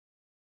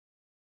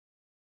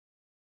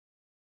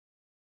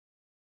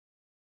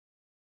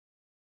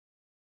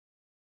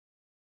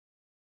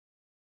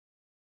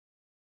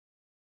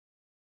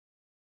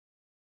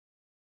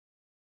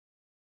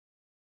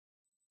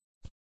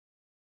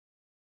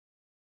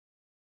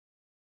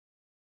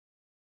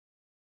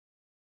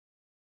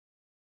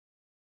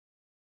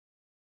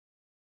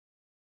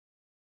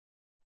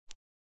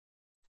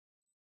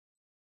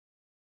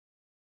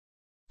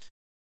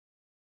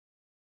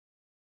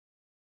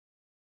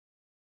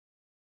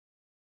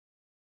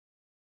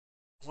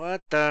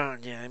What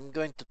yeah, I'm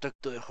going to talk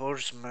to the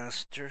horse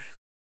master.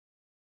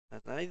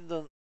 And I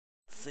don't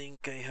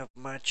think I have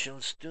much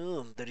else to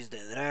do. There is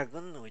the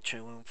dragon, which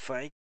I won't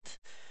fight.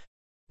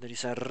 There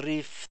is a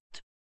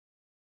rift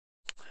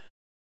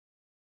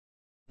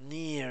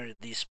near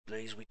this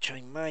place, which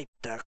I might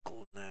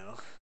tackle now.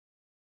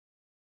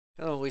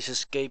 I always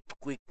escape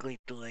quickly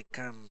to the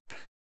camp.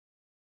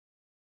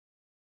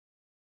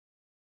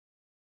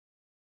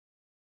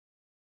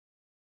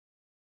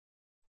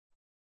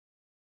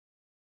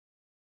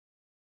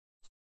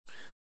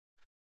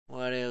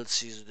 What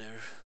else is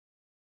there?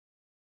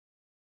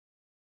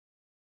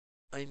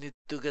 I need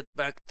to get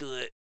back to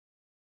the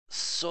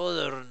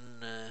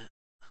southern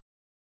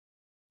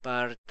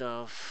part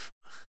of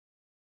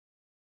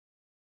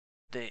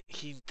the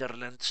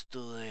hinterlands to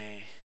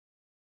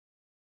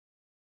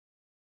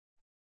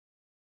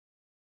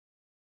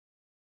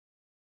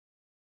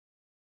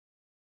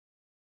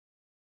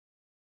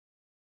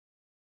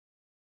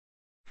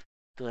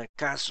the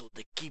castle,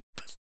 the keep,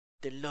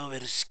 the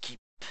lover's keep.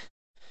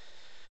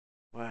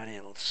 What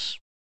else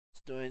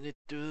do I need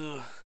to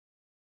do?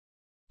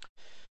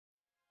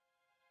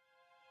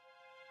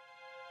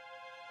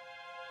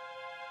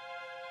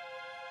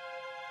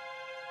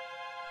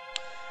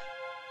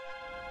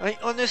 I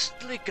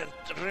honestly can't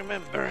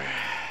remember.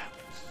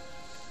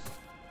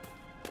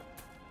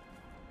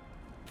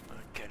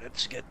 Okay,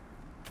 let's get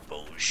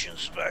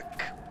potions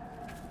back.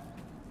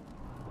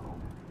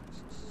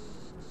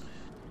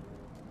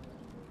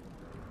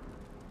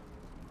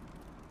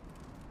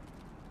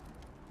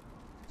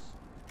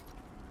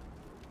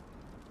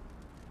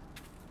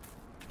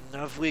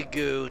 Off we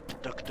go to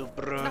talk to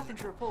Bron. Nothing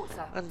to report,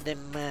 sir. And the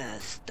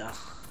master.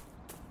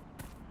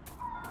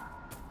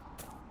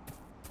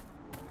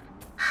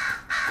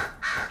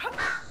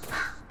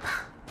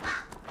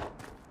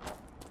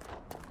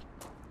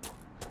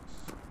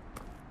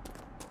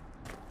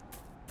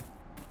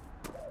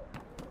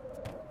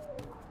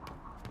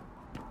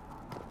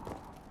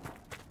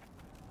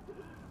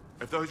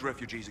 If those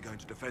refugees are going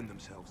to defend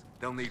themselves,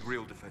 they'll need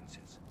real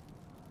defenses.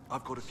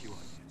 I've got a few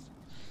ideas.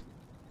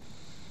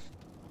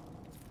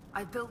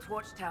 I built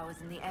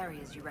watchtowers in the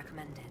areas you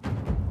recommended.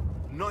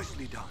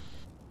 Nicely done.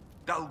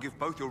 That'll give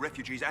both your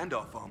refugees and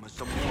our farmers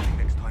some warning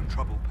next time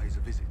trouble pays a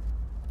visit.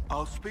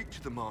 I'll speak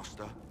to the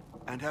master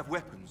and have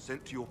weapons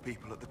sent to your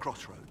people at the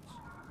crossroads.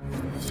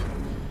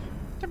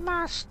 The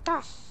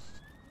master.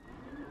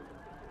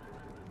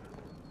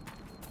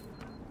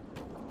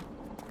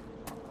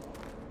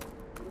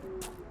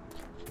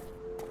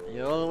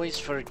 You always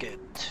forget.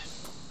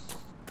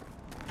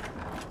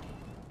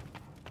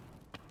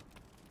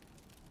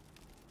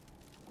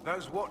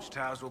 Those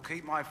watchtowers will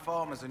keep my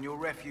farmers and your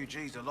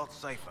refugees a lot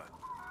safer.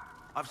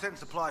 I've sent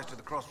supplies to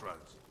the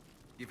crossroads.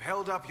 You've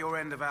held up your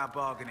end of our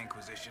bargain,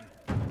 Inquisition.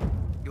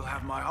 You'll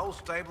have my whole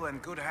stable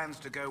and good hands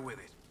to go with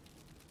it.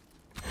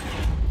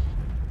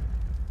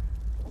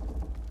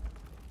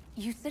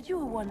 You said you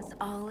were once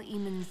Al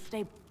Eamon's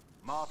stable.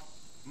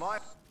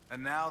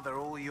 And now they're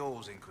all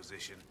yours,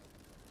 Inquisition.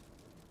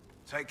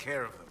 Take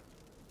care of them.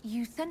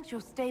 You sent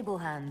your stable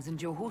hands and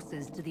your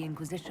horses to the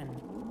Inquisition.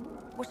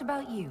 What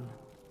about you?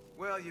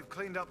 Well, you've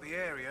cleaned up the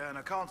area, and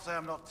I can't say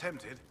I'm not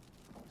tempted.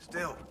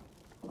 Still,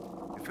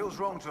 it feels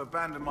wrong to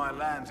abandon my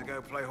land to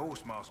go play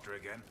horsemaster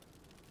again.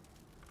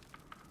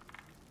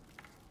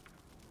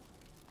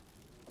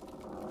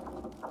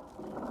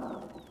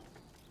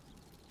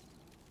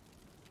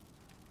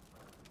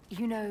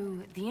 You know,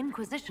 the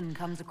Inquisition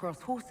comes across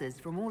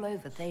horses from all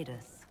over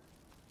Thedas.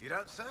 You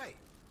don't say.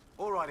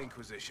 All right,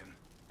 Inquisition.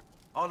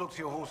 I'll look to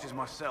your horses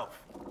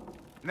myself.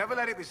 Never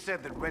let it be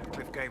said that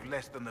Redcliffe gave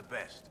less than the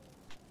best.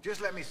 Just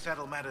let me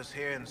settle matters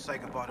here and say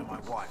goodbye to my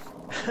wife.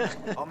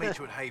 I'll meet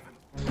you at Haven.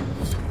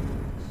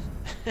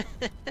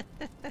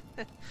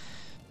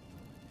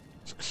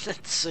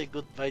 Let's say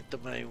goodbye to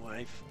my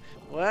wife.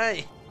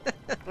 Why?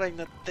 Why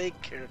not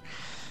take her?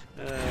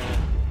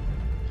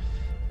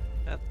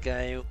 That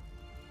guy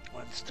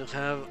wants to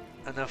have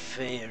an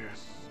affair.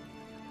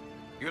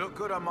 You look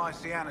good on my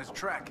Sienna's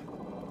track.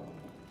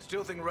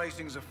 Still think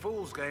racing's a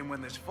fool's game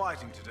when there's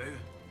fighting to do,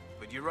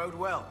 but you rode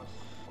well.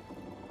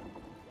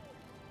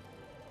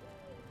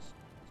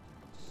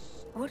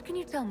 What can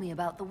you tell me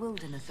about the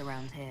wilderness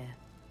around here?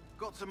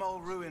 Got some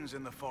old ruins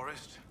in the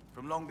forest,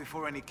 from long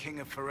before any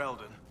king of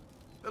Ferelden.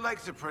 The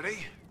lakes are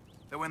pretty,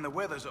 though when the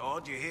weather's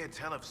odd, you hear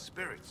tell of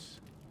spirits.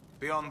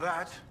 Beyond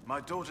that,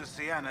 my daughter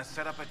Sienna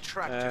set up a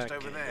trap just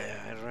over there.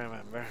 Yeah, I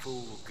remember.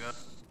 Fool girl.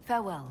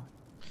 Farewell.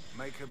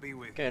 Make her be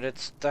with you. Okay,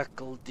 let's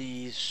tackle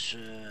this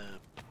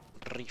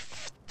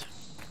rift.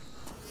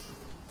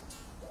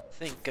 I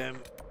think I'm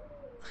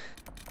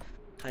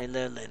high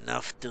level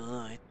enough to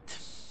do it.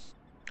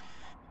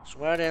 So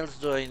what else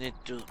do I need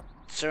to...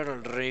 Several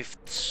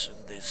rifts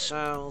in the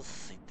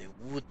south, in the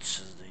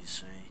woods as they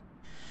say.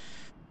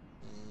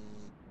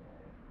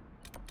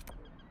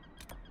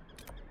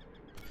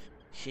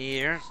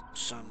 Here,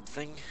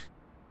 something.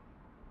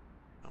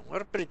 And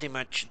we're pretty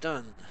much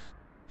done.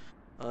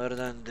 Other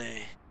than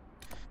the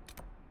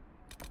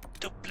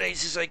two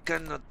places I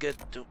cannot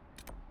get to.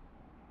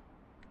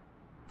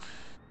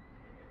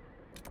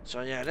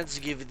 So yeah, let's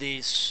give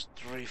this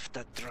rift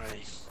a try.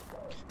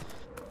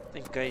 I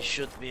think I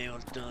should be able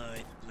to do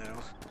it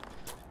now.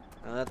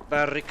 Now that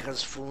barrack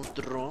has full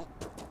draw.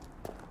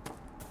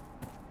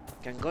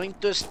 Can go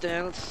into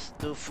stealth,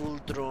 do full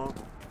draw.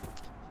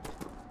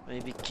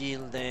 Maybe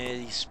kill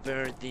the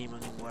despair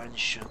demon in one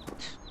shot.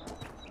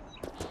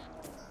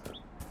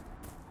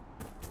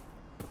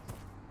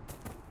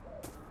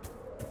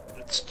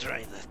 Let's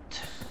try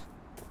that.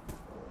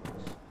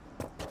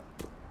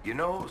 You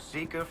know,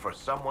 Seeker, for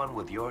someone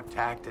with your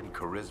tact and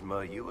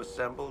charisma, you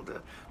assembled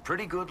a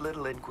pretty good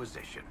little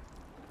Inquisition.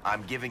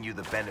 I'm giving you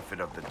the benefit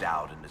of the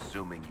doubt and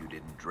assuming you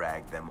didn't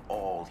drag them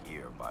all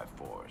here by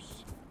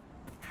force.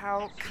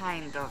 How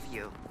kind of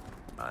you.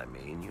 I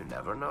mean, you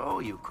never know.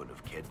 You could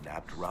have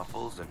kidnapped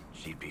Ruffles and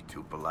she'd be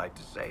too polite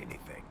to say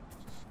anything.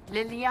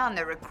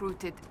 Liliana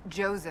recruited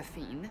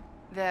Josephine.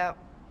 They're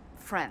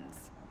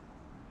friends.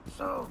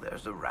 So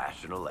there's a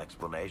rational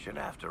explanation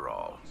after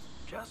all.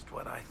 Just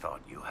when I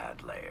thought you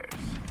had layers.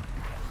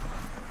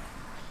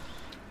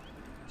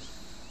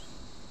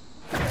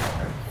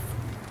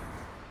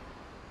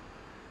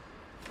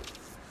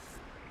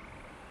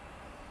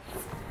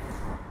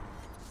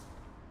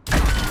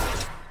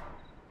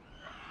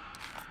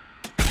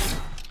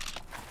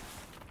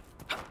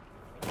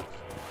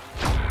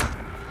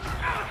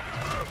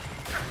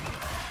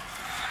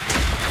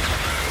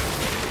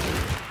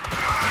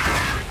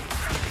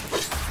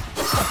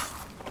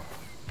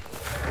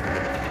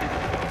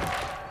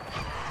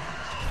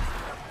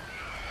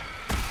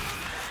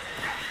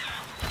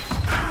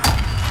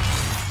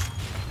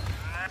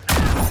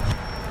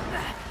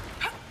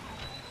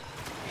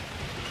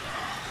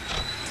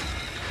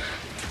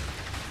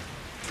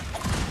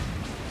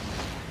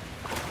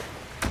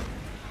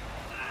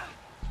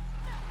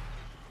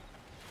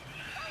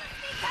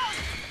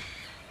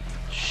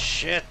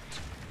 Shit.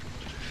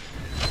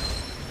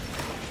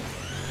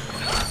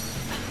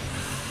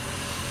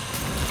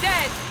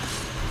 Dead!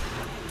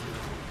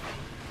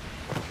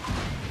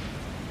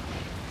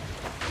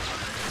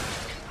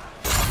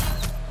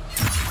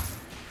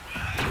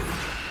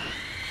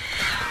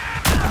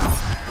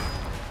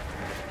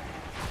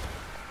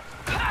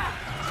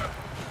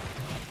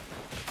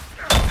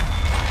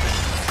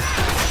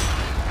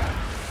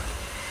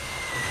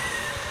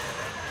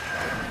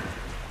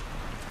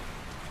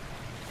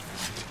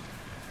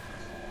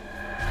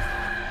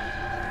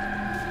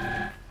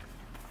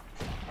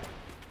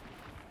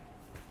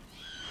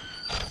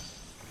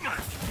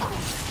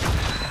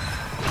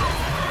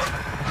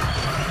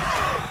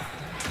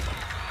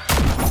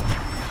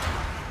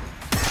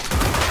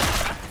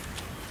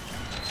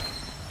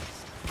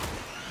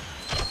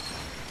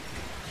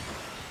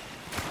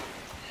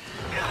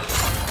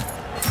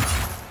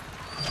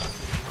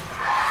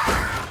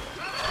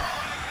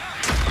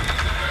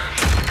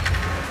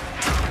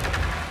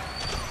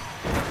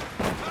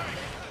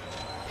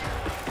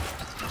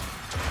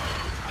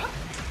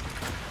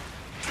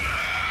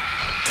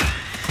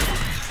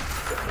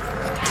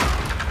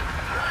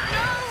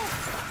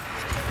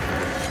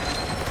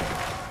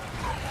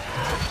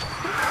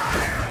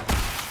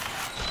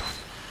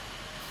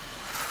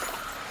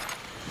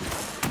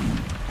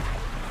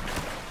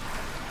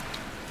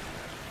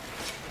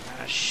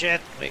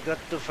 Shit, we got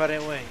too far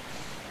away.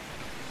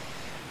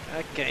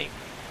 Okay,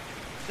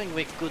 I think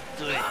we could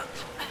do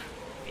it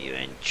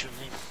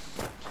eventually.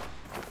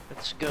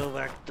 Let's go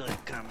back to the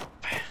camp.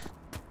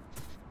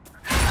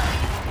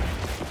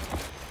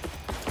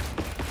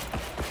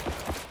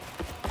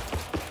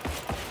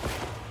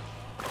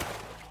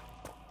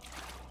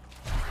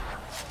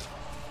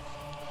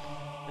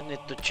 I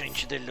need to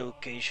change the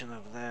location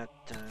of that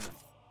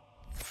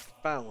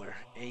power.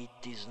 8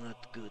 is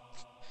not good.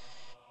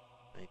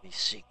 Maybe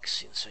 6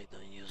 since I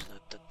don't use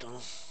that at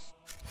all.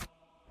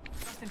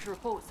 Nothing to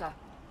report, sir.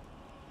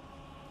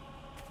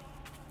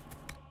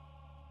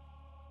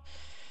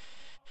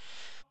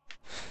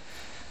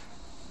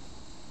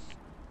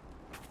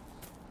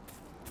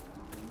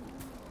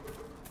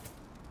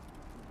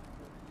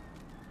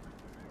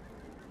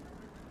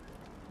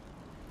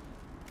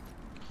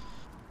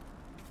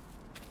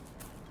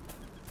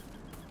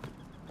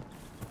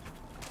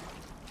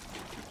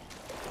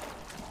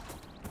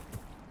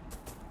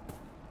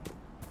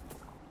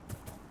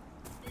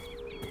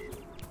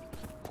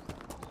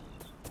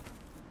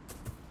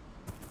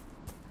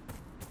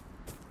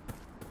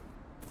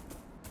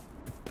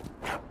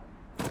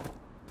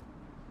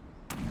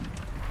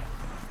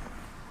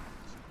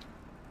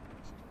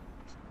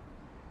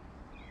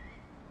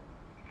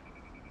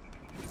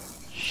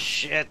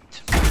 Shit.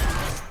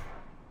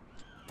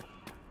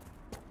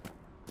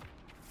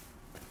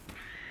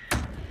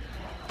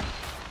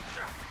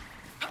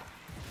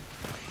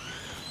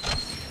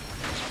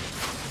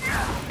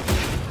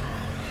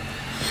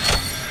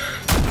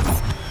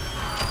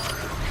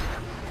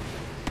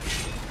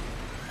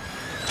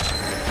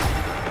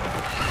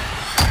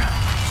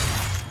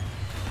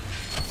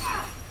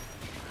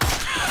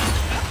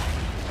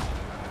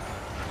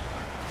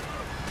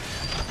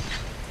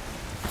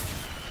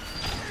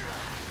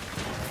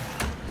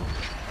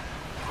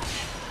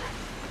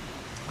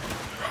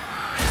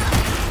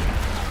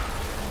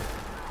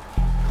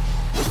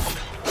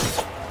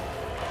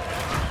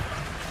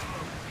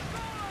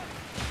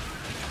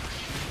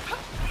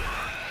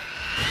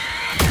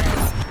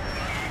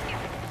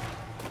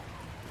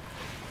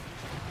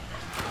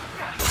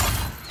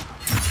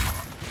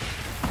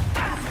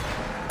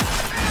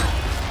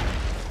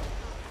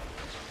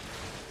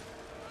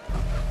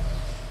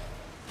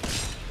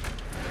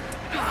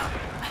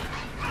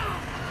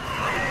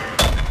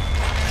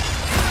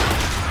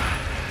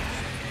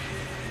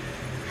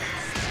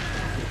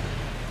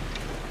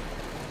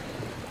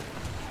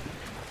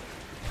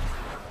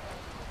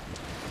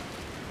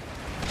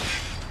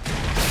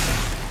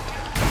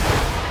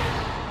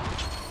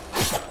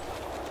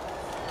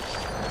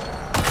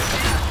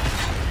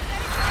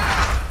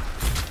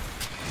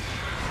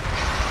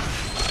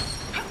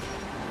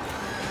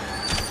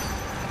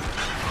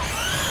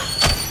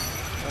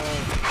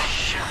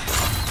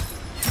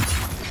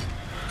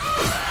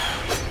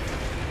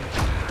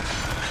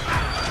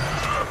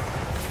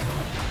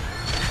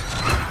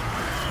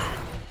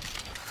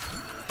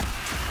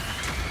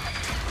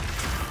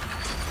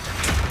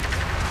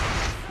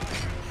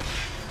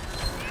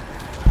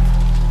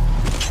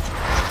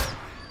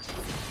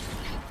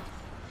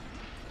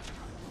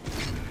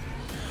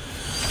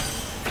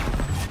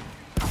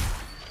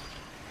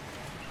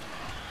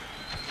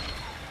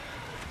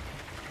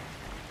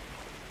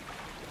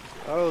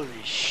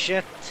 Holy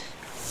shit.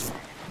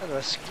 That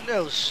was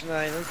close. No,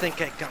 I don't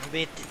think I can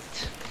beat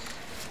it.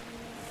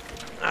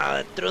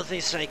 The truth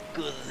is I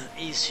could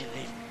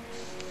easily.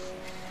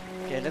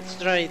 Okay, let's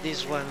try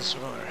this once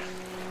more.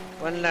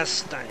 One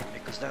last time,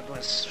 because that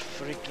was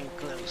freaking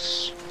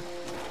close.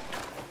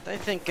 I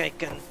think I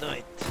can do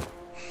it.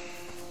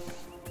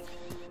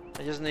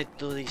 I just need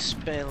to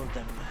dispel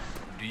them.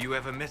 Do you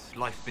ever miss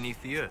life beneath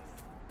the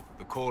earth?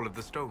 The call of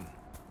the stone?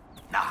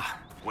 Nah,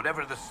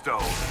 whatever the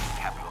stone,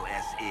 capital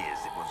S,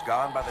 is, it was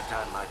gone by the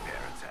time my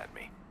parents had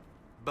me.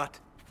 But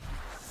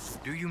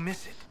do you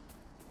miss it?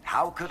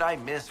 How could I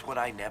miss what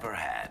I never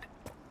had?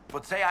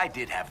 But say I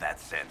did have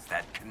that sense,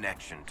 that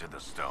connection to the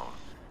stone.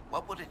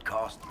 What would it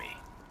cost me?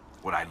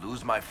 Would I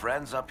lose my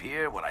friends up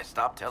here? Would I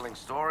stop telling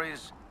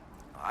stories?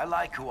 I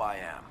like who I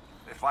am.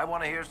 If I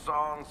want to hear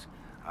songs,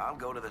 I'll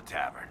go to the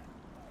tavern.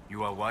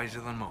 You are wiser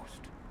than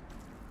most.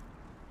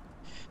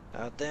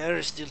 There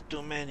are still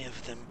too many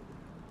of them.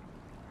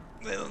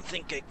 I don't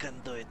think I can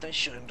do it. I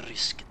shouldn't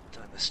risk it,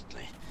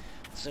 honestly.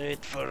 Save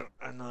it for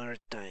another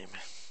time.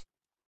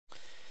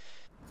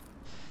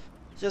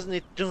 Just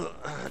need to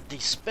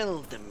dispel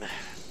them.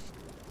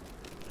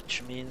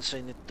 Which means I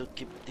need to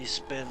keep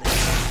dispelling.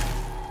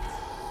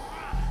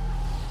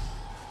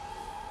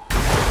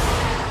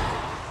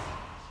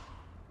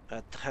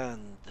 At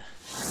hand.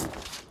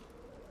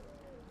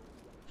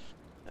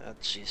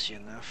 That's easy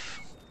enough.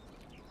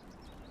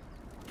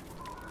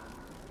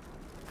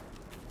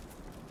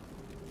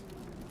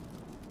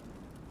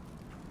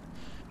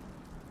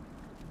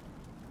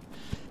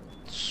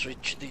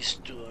 Switch this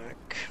to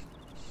arc.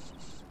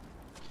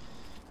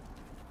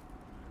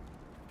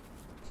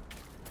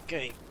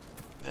 Okay,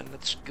 then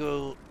let's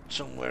go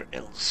somewhere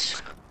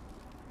else.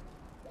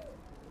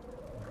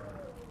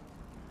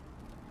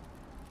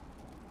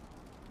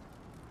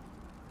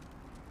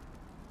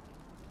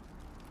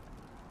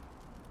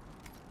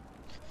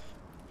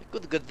 We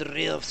could get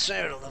rid of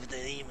several of the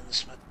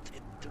demons, but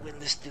it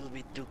will still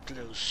be too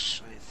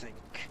close, I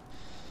think.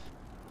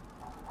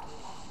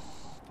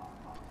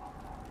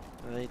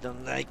 I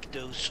don't like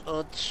those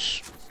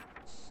odds.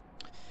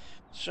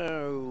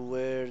 So,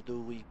 where do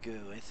we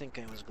go? I think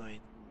I was going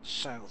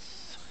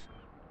south.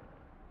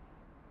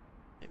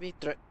 Maybe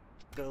try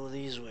go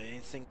this way. I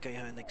think I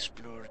haven't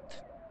explored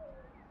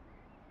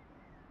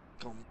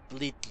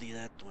completely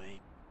that way.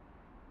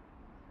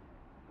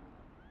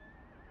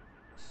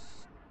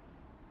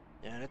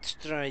 Yeah, let's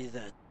try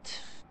that.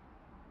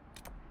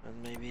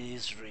 And maybe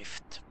this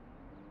rift.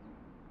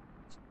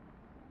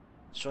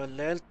 So a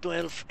level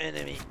 12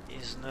 enemy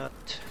is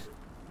not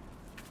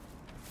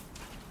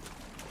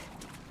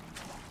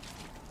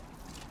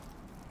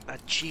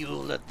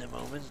achievable at the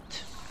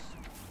moment,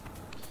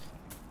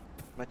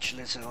 much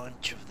less a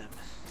bunch of them.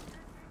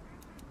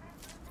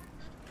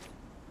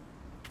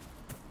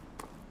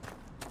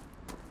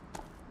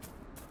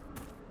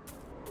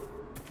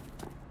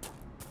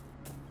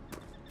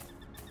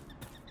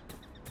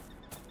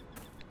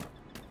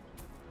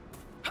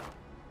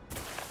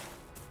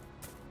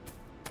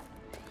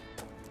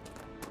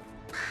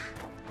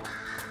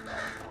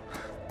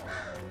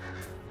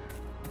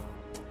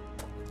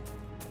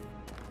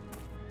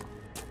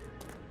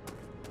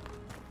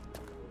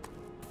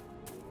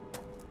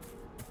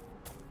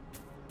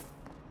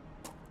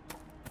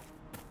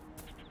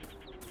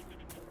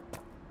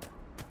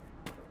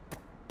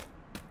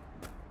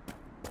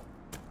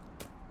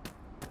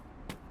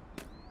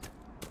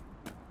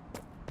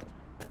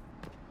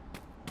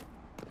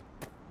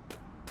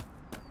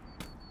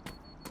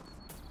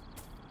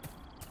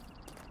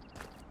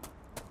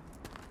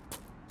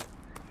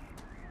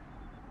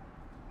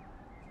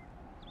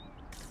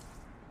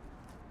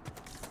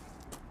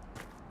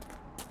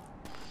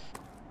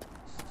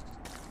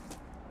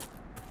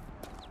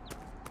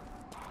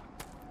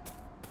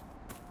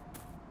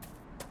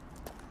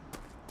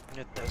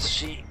 Let us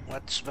see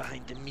what's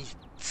behind the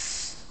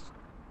myths.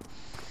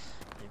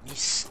 The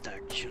mist,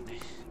 actually.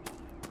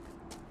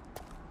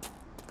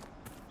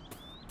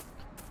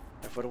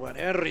 For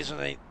whatever reason,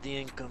 I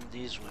didn't come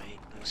this way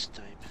last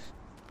time.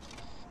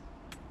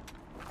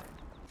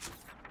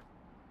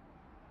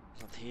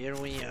 But here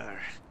we are.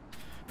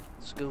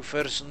 Let's go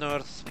first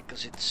north,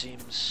 because it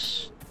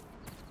seems...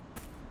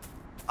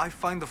 I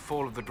find the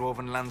fall of the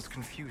Dwarven lands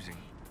confusing.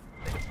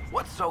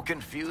 What's so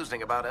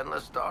confusing about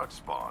endless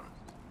darkspawn?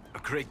 A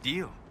great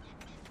deal.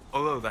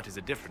 Although that is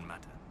a different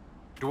matter.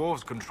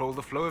 Dwarves control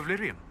the flow of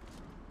lyrium.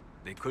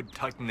 They could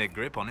tighten their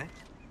grip on it.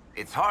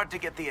 It's hard to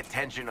get the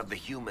attention of the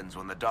humans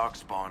when the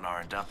darkspawn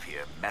aren't up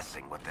here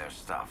messing with their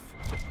stuff.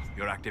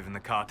 You're active in the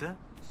Carter.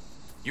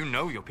 You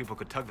know your people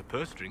could tug the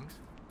purse strings.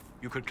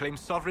 You could claim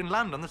sovereign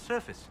land on the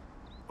surface.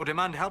 Or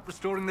demand help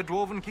restoring the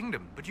Dwarven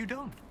kingdom, but you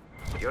don't.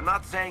 You're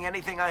not saying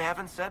anything I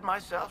haven't said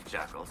myself,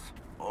 Jackals.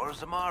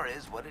 Orzammar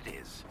is what it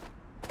is.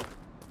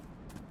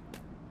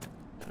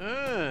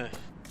 Ah.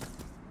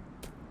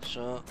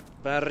 So,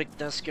 Barrick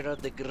does care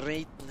about the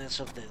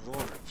greatness of the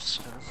dwarves,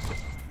 huh?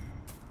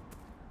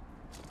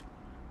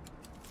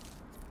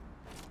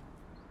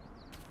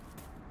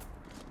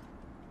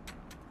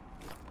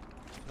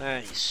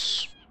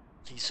 Nice.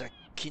 He is a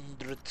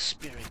kindred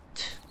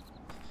spirit.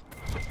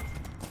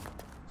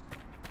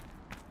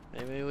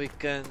 Maybe we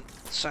can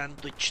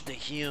sandwich the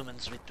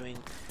humans between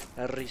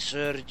a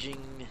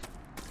resurging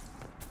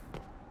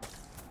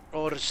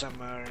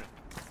Orzammar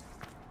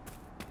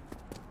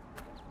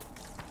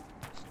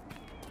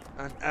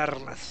and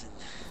Arlathan.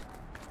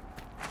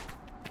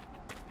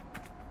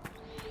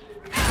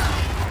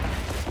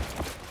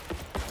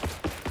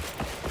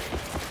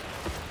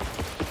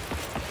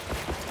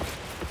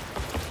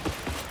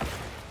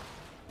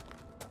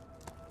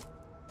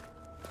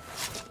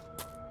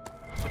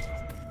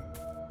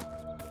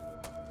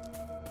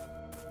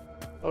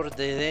 Or the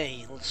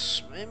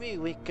Dales. Maybe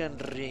we can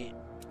rekindle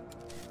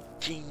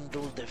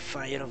the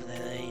fire of the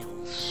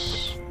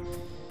Dales.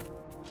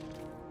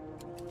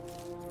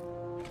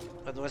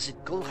 What was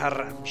it called?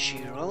 Haram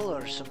Shirol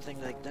or something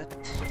like that?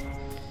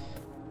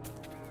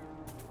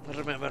 I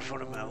remember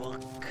from my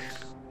book.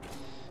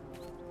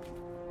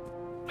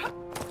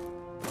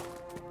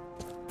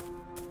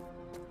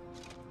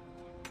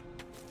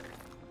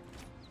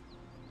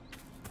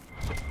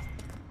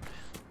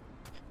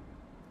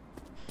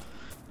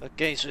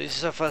 Okay, so this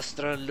is a fast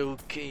travel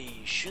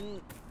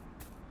location.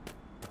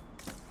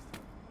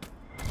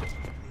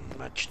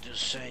 Much to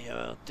say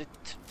about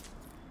it.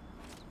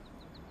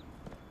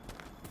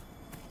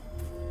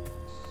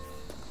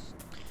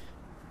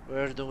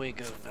 Where do we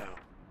go now?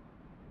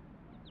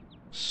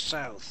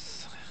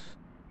 South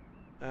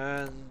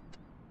and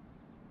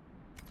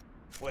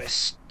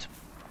west.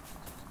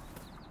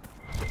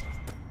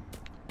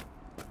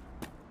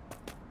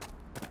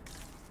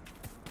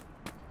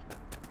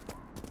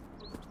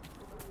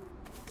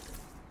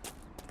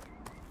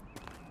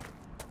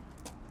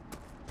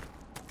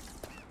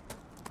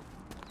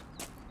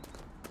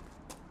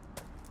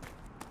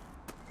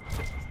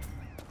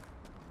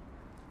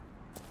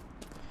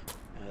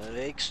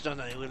 Drakestone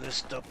I will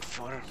stop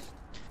for.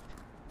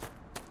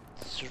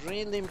 It's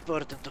really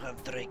important to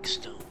have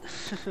Drakestone.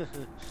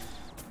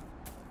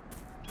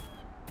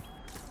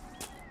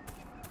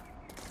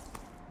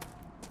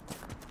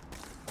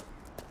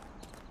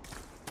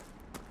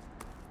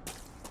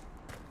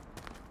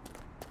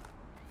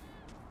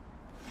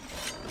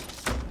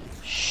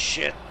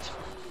 Shit.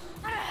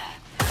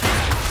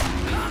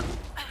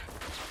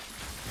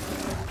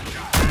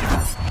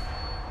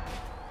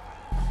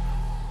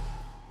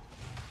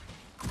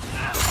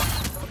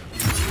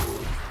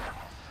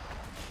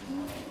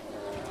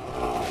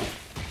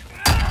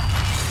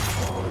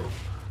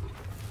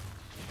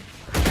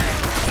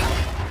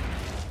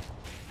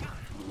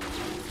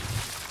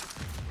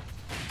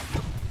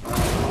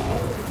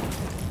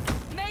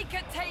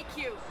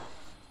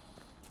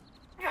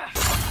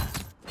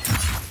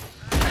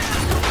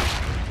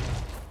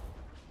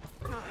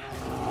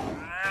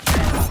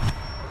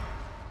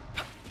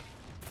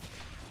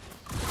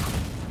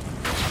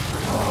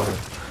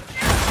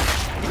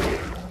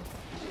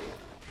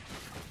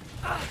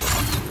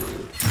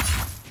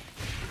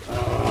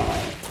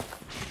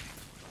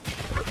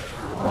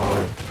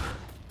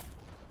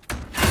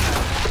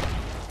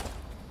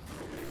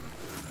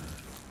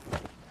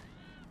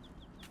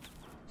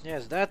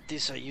 Yes, that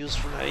is a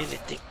useful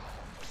ability.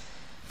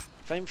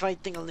 If I'm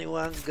fighting only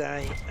one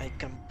guy, I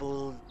can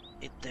pull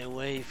it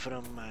away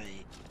from my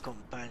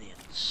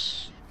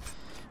companions.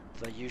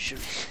 So I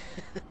usually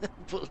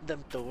pull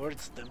them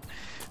towards them.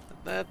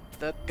 That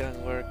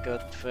can work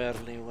out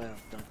fairly well,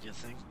 don't you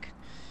think?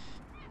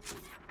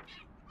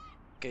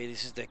 Okay,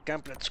 this is the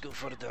camp. Let's go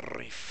for the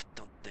rift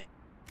on the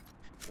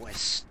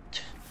west.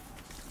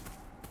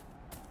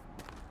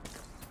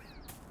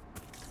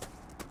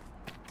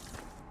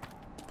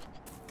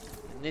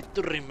 Need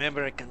to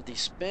remember I can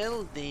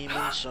dispel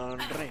demons on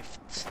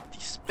rifts.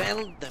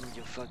 Dispel them,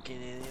 you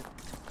fucking idiot.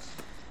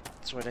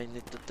 That's what I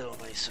need to tell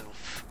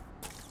myself.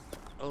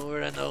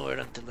 Over and over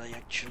until I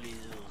actually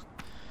do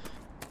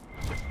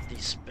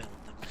dispel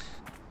them.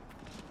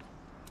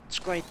 It's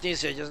quite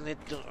easy, I just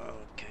need to...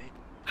 okay.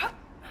 I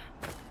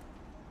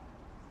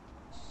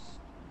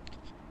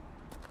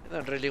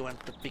don't really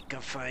want to pick a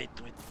fight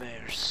with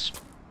bears.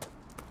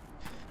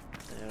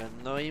 They're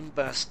annoying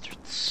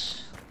bastards.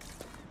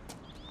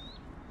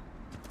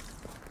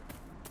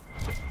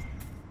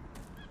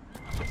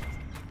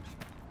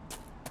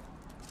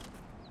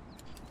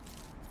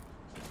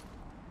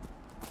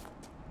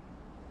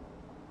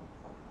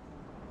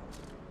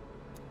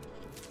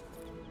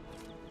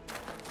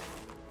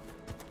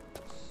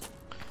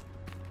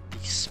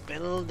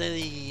 Dispel the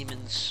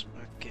demons.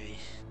 Okay.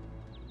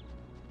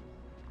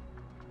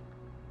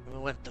 I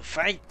want to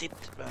fight it,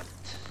 but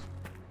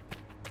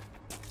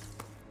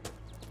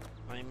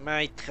I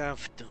might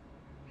have to.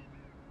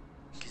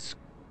 He's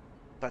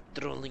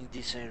patrolling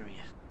this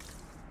area.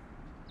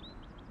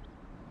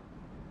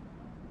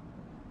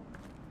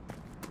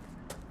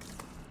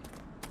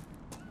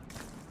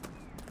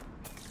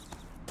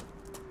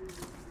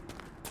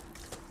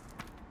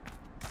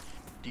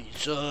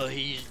 These are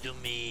his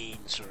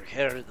domains, or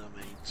her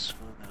domains,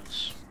 who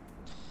knows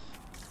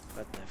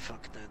what the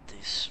fuck that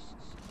is.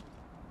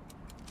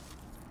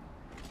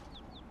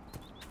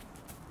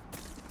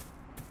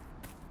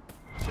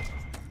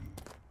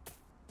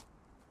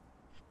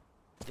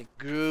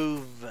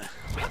 groove.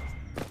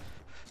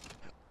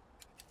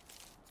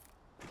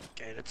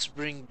 Okay, let's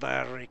bring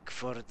Barrick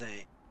for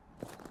the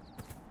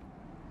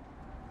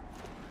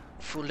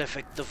full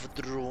effect of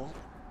draw.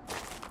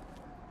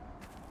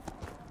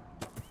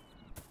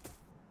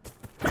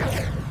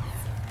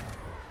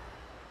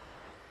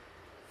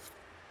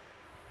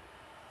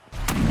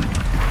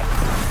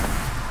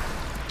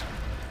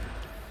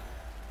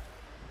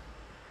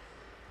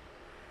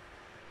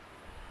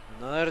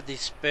 Another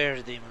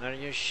despair demon, are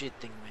you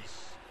shitting me?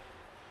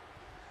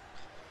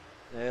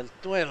 Level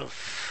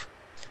 12.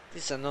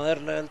 This is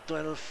another level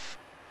 12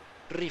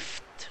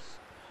 rift.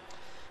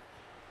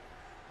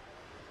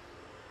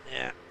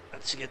 Yeah,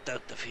 let's get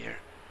out of here.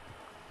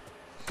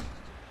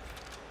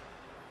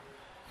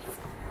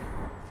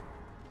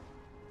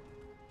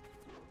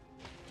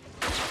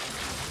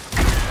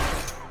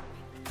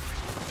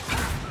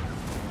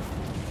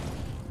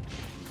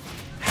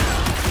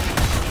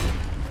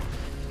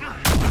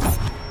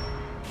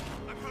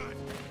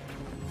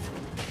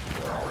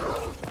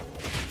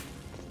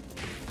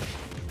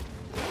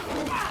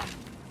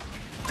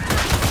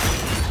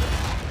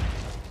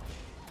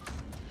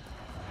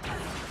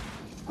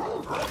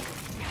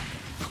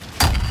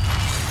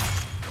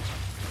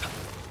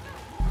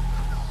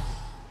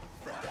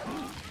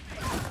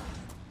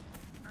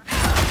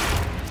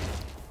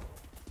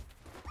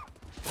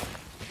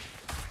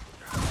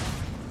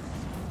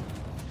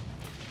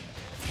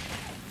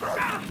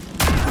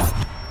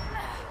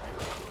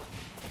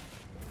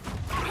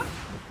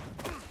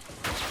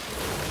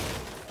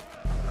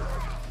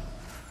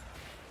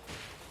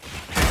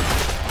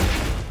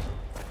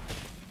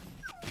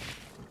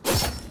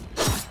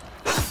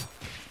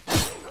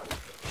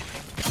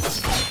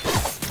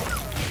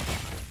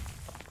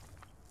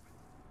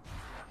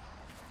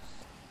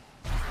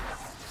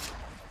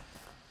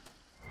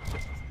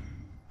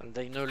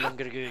 They no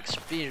longer give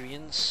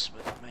experience,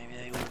 but maybe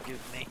they will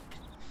give me...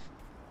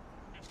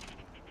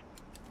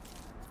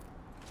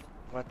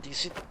 What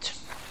is it?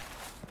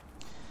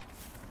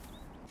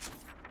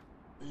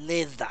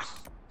 Leather.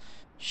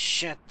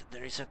 Shit,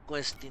 there is a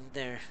quest in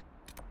there.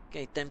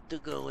 Okay, time to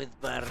go with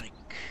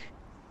Barrick.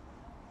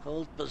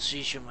 Hold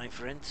position, my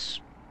friends.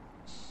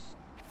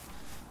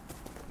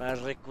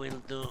 Barrick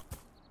will do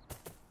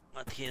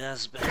what he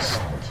does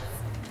best.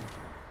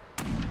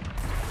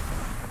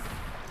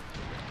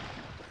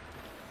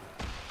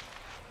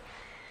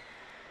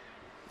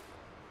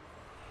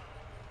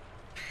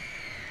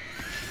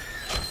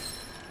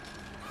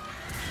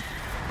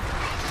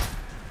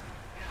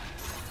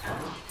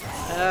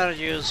 Are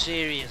you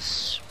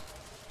serious?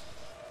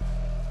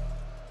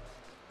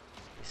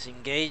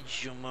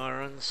 Disengage, you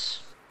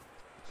morons.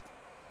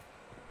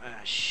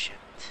 Ah, shit.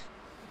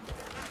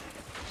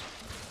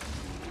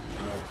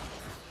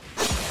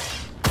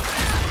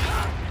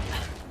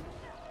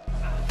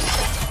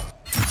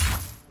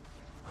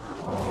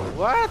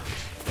 What?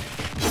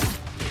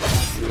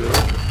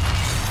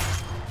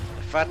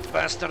 The fat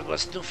bastard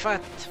was too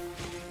fat.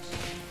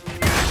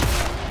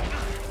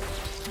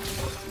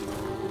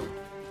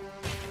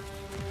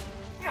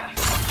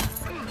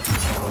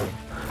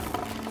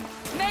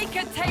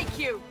 Take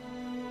you.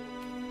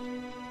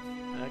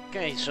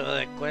 Okay, so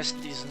the quest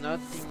is not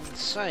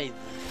inside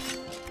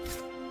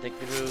the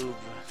groove.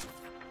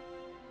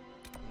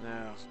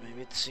 No,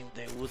 maybe it's in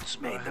the woods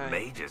behind. Made the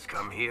mages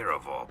come here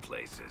of all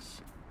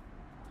places.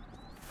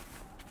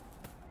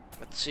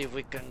 Let's see if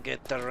we can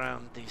get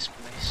around this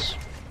place.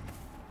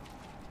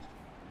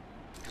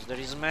 Because there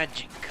is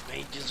magic.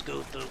 Mages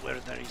go to where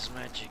there is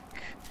magic.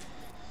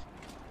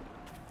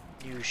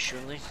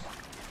 Usually.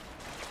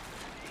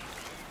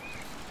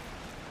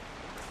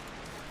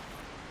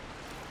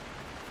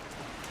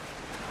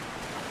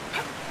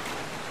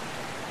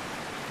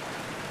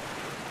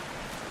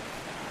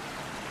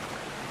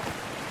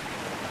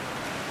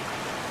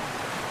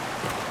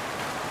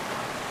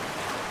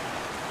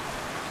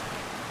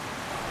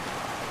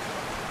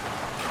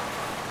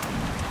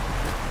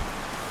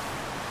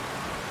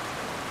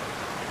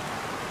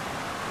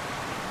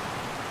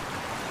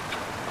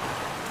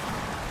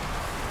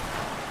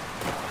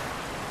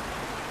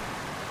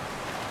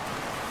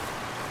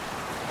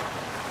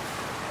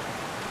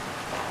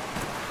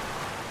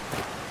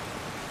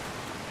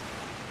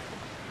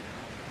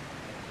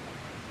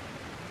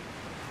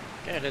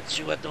 Okay, let's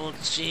see what old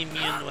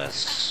Simeon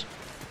was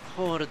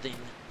hoarding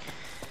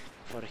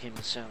for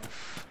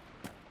himself.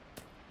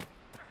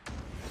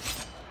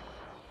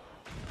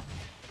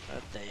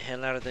 What the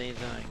hell are they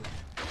doing?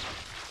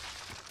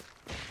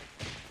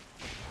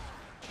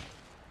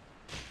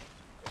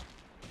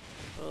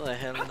 Who the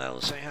hell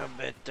knows? I have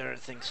better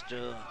things to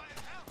do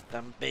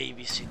than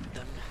babysit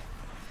them.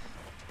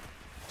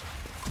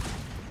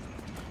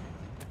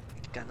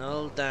 Can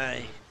all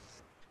die.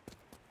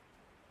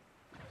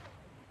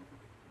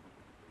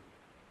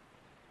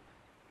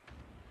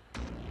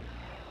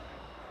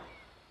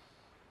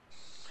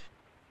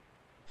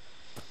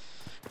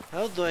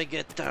 How do I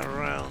get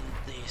around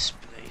this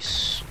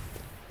place?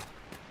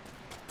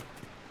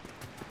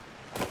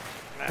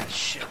 Ah,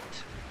 shit.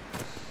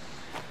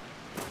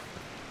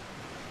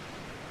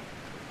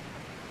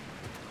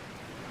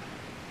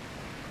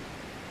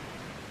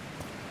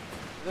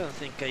 I don't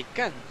think I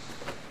can.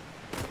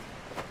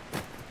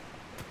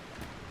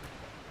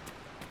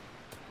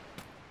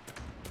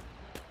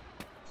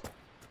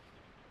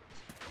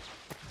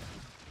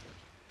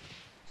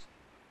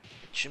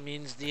 Which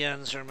means the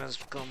answer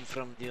must come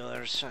from the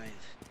other side.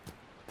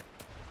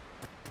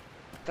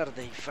 What are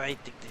they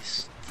fighting,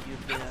 these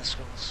stupid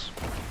assholes?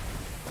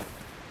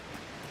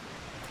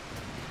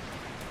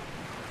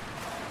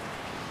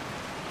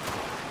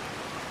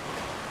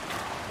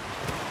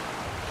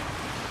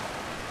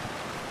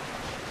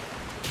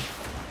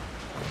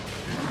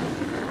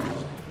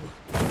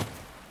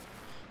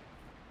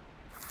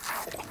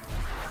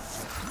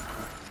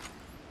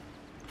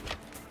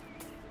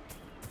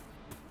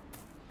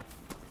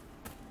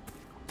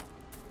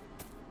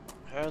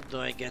 How do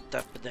I get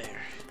up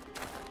there?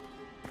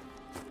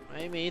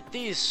 Maybe it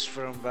is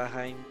from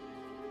behind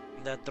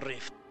that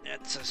rift.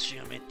 Let's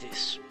assume it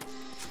is.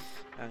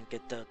 And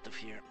get out of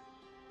here.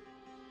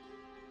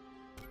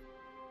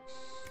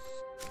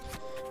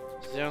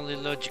 It's the only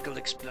logical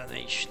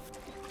explanation.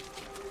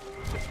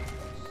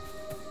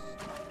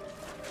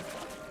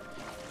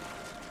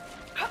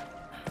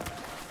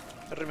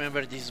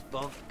 Remember this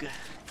bug?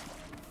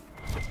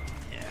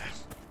 Yeah.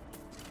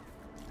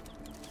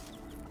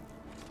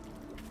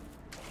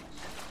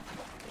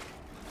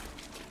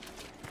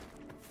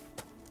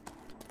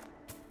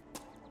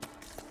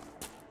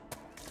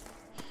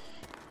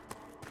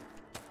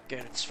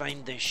 Okay, let's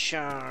find the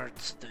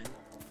shards then.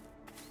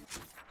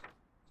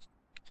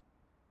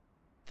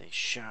 The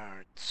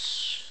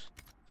shards.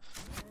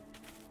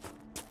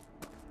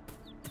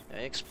 I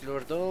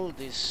explored all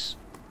this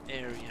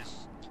area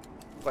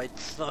quite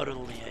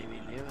thoroughly, I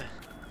believe.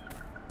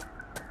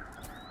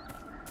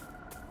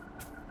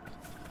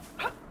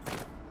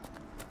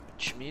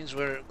 Which means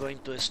we're going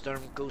to a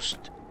storm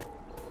coast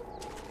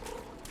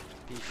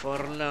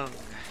before long.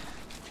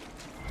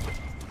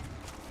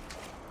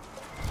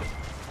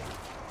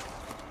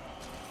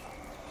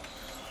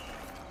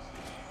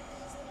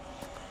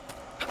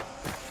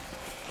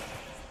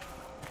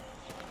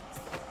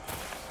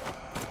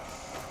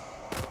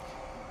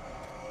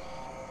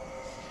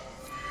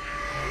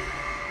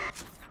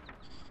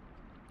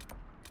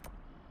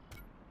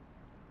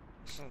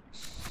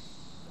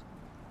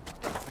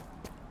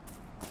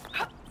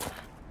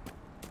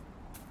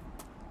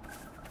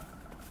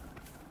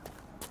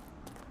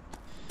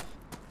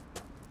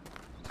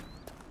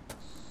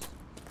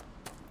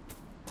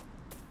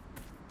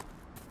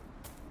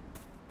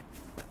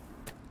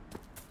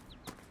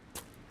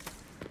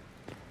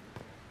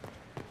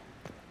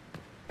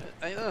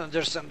 I don't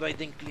understand why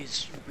the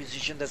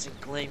Inquisition doesn't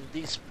claim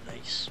this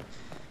place.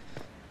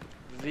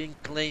 We've been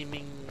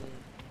claiming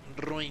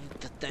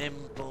ruined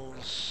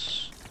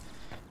temples,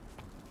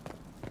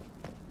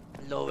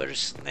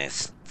 lovers'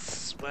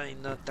 nests. Why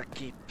not a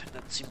keep?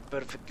 That's in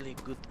perfectly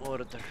good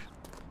order,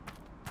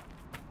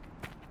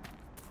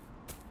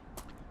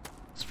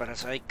 as far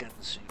as I can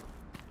see.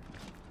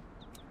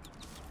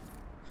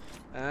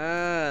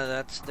 Ah,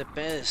 that's the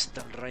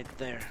pedestal right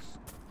there.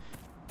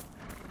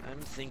 I'm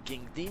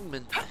thinking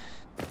demon.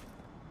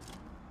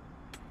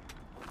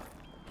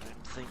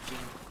 I'm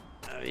thinking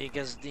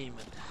Vegas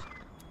demon.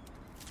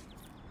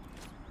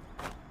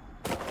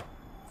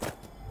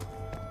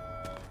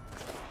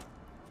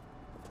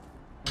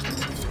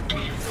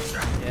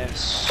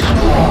 Yes.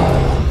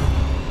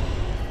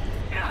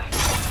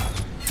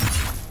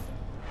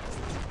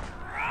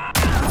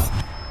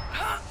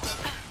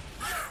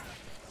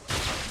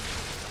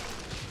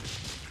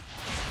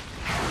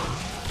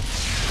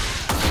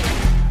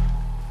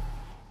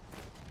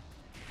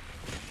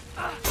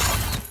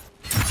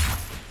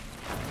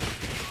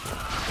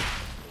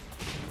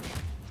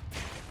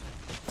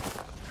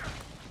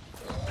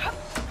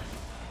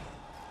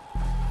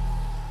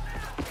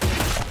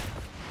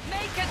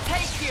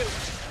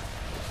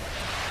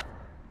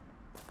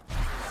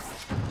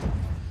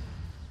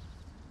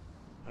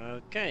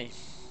 Okay.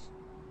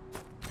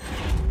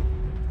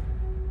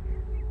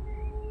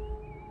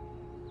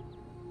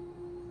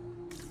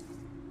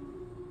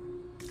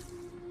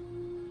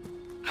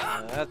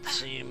 That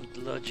seemed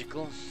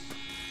logical.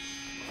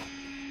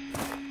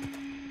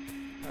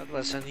 That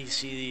was an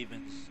easy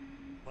demon.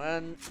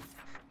 One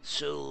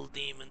soul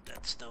demon,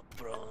 that's no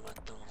problem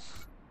at all.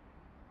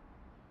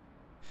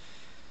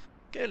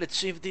 Okay, let's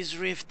see if this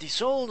rift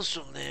is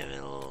also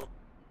level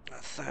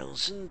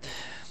 1000.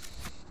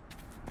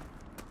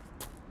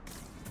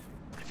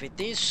 If it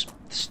is,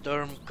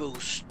 Storm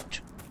Coast.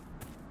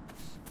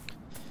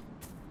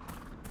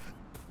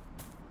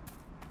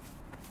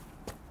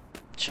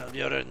 Shall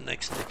be our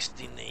next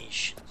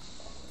destination.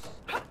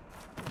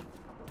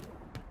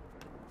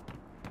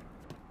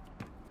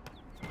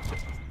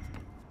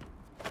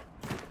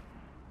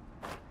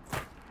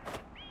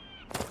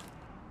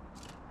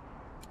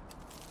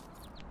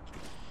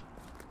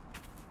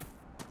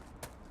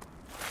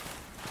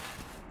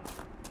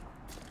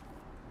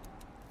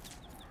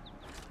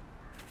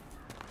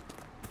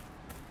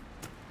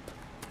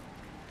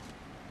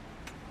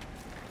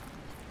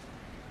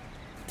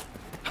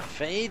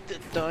 Fade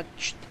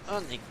touched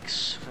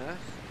onyx, huh?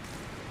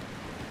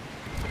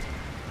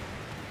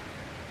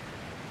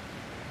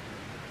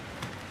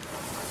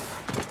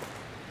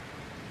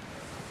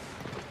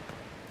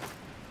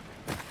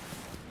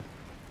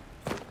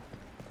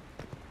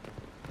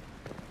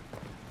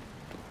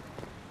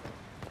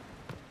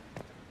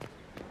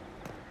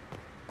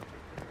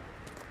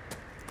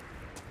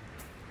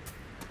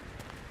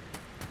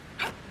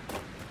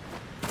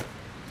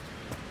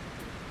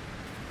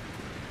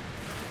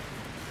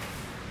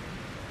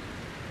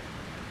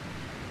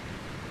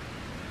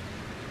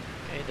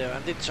 Okay, the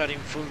bandits are in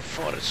full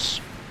force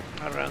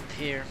around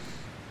here.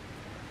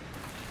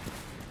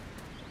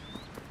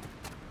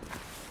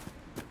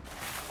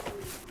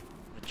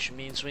 Which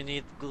means we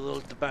need good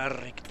old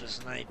Barrick to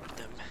snipe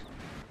them.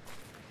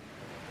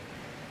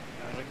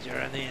 Barrick, you're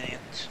an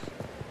idiot.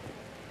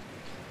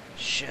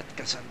 Shit,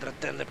 Cassandra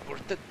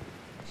teleported.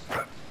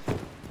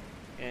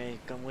 Okay,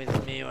 come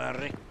with me,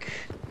 Barrick.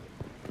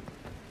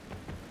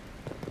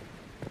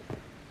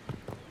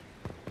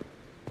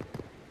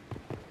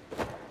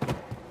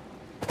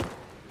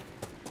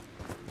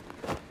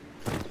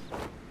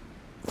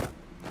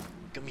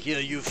 Come here,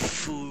 you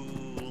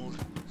fool.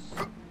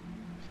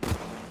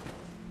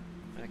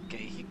 Okay,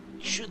 he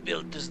should be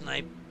able to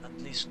snipe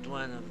at least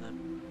one of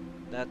them.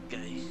 That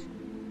guy.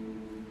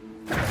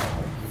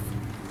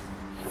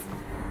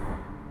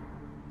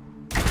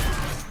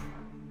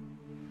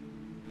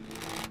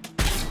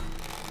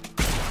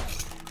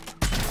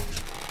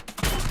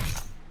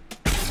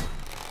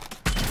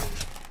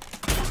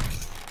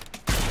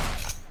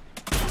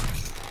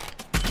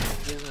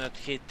 He's not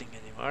hitting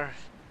anymore.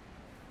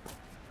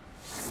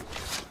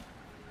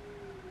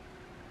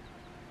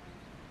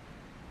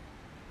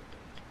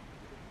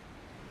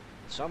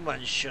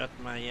 Someone shot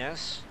my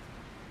ass.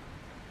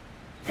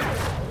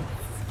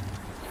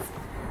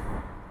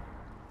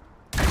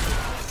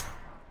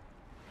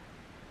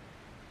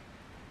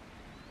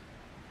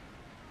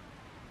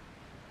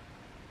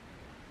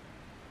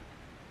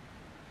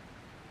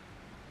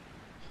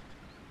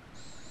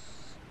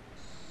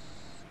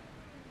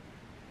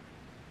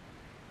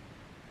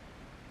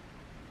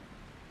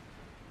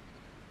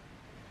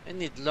 I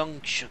need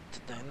long shot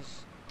then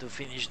to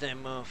finish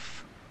them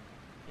off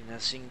in a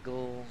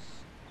single.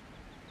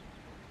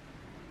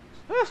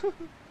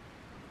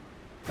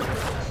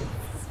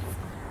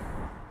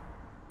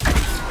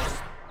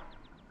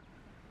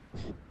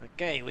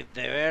 Okay, with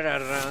the air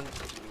around,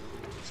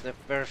 it's the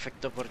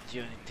perfect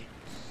opportunity.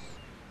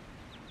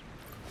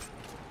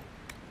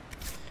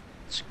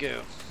 Let's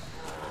go.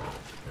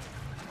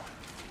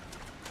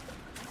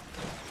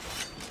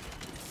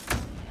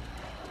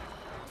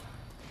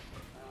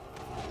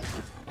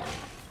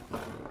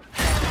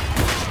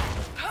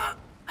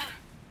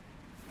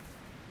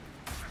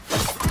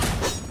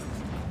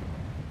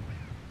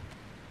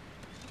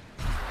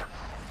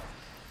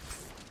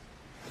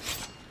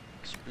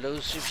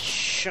 Explosive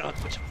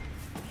shot.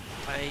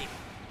 I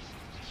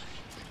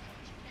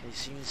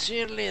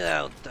sincerely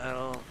doubt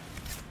I'll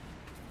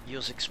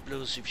use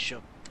explosive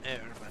shot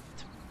there, but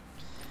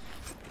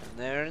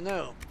you never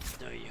know,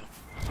 do you?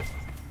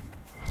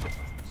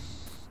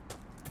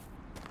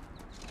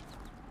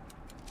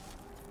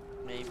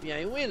 Maybe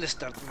I will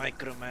start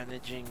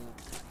micromanaging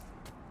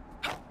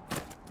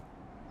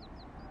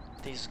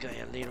this guy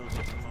a little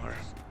bit more.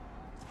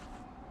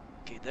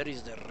 Okay, there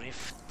is the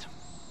rift.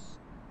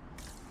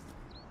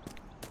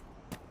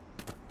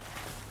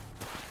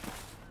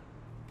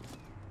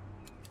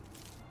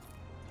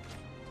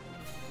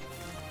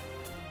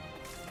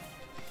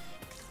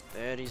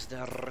 There is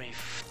the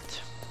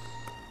rift.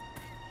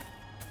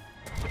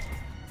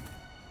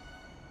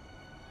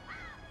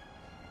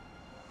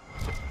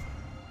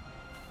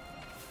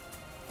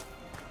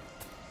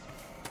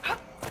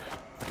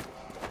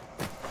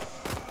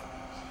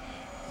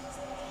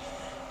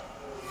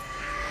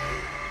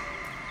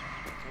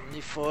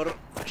 Only 4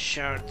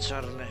 shards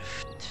are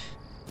left.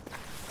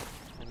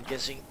 I'm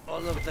guessing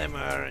all of them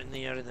are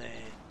near the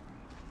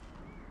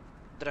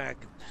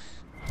dragon.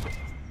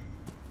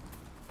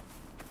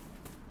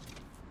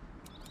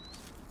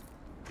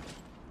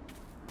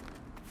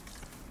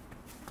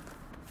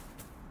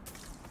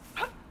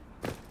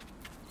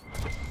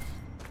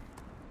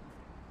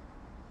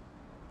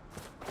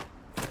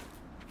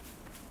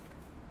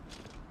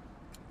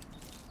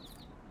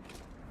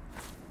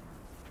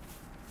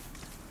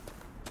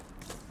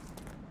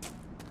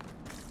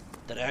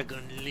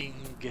 Dragonling.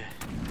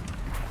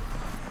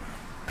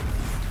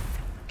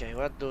 Okay,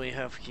 what do we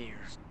have here?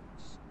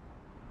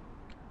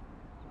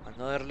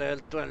 Another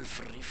level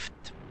 12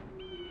 rift.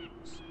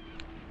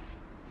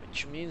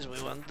 Which means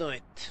we won't do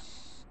it.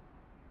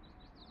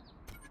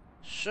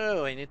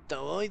 So I need to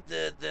avoid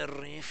the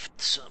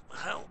rift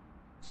somehow.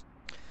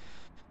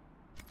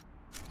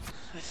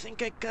 I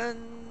think I can...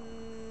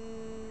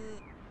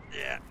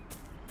 yeah.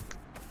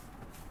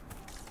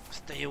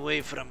 Stay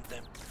away from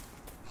them.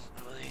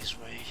 Go this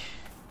way.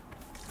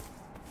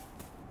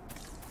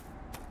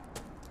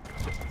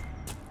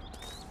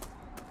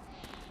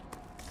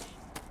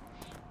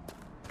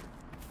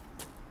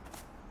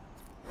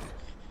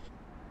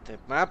 The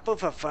map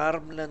of a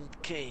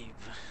farmland cave.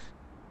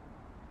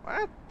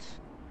 What?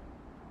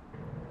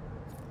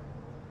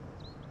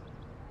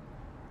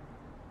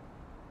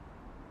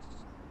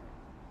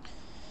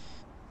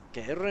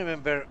 Okay, I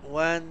remember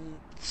one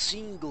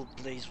single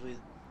place with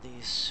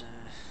this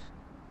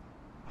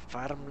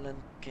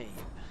farmland cave.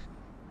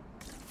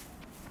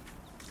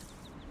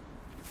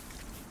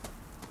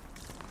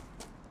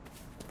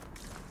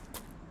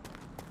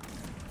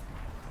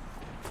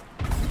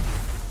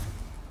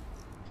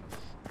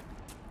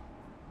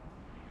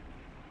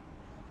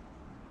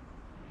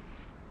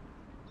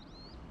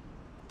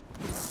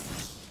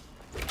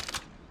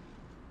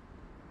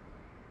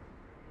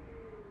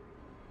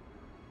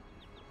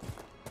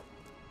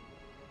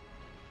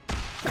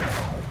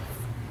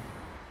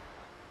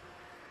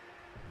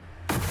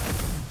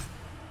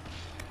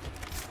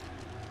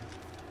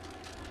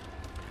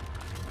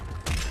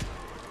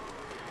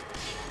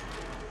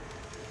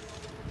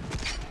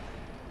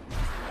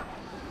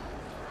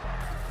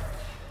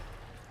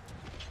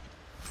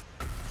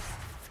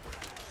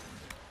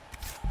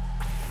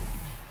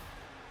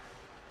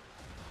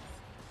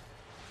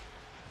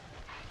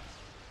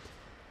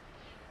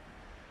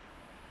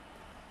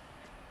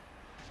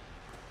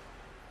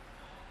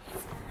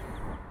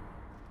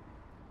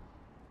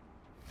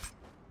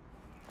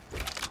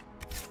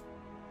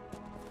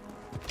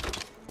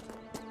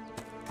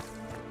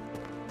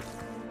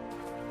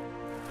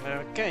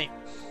 Okay,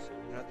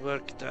 that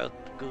worked out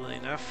good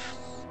enough.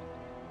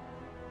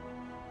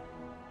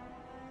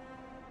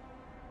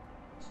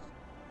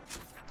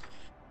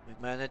 We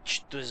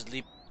managed to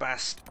slip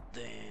past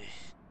the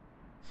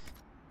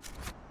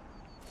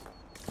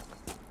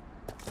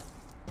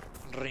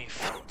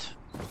rift.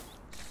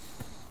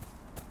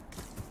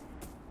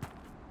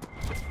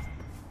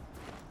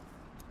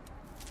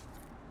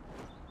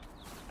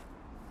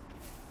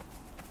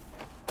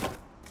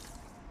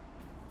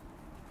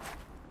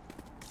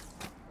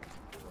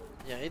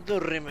 Yeah, I do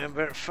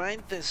remember.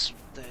 Find the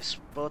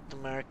spot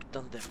marked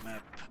on the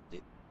map.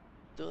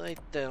 Do they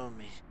tell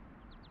me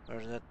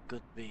where that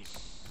could be?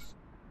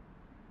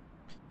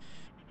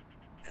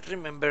 I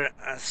remember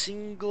a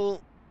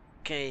single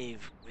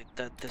cave with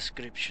that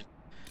description.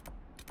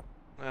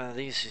 Ah,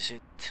 this is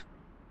it.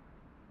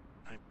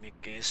 I'm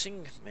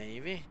guessing,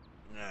 maybe?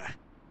 Nah.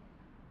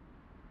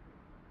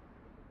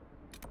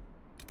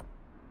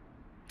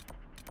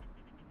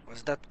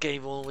 Was that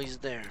cave always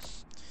there?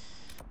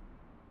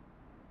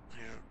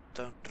 I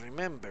don't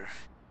remember.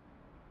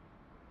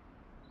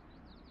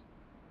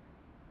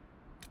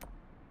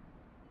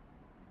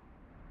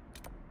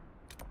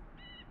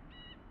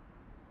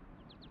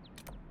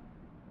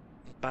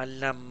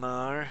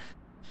 Palamar.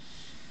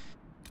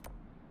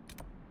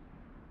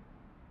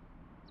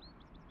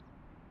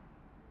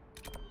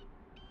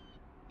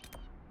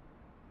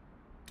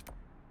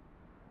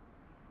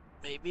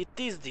 Maybe it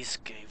is this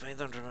cave. I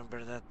don't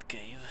remember that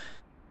cave.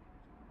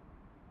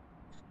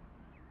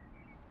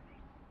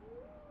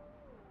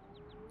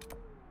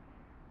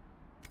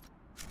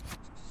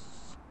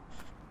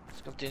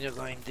 Let's continue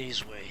going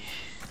this way.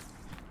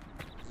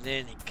 In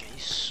any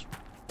case.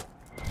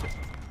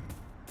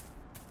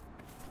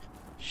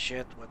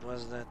 Shit, what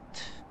was that?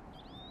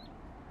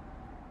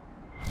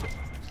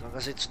 As long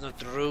as it's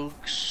not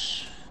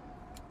rogues.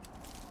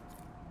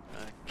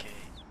 Okay.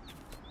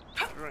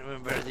 I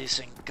remember this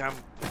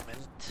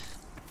encampment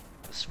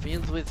was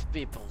filled with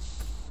people.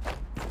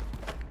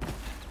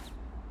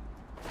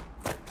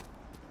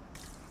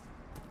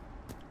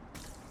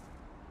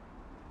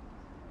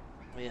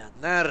 Yeah,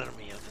 an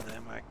army of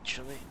them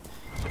actually.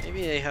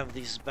 Maybe they have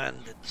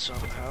disbanded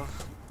somehow.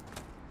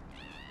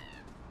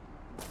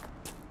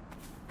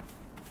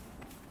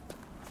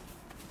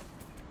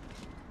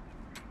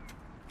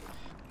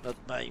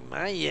 Not by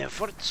my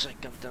efforts, I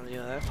can tell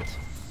you that.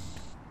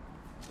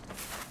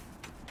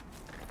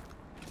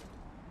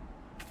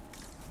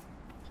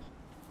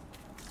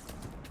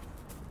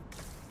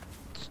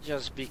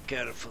 Just be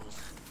careful.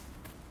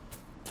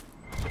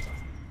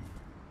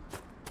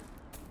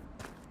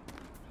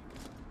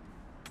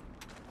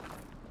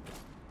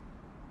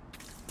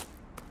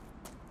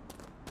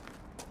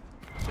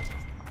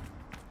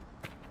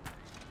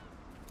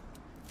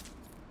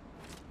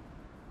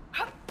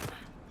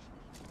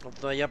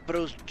 Although I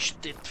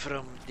approached it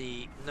from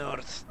the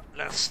north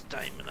last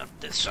time, not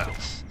the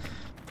south.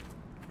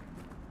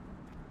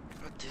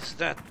 What is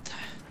that?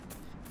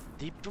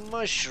 Deep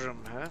mushroom,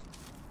 huh?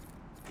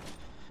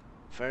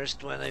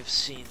 First one I've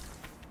seen.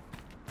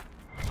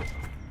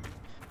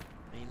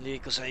 Mainly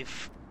because I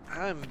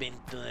haven't been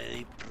to the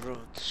deep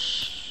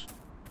roads.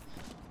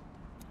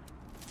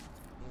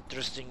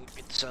 Interesting,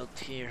 it's out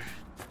here.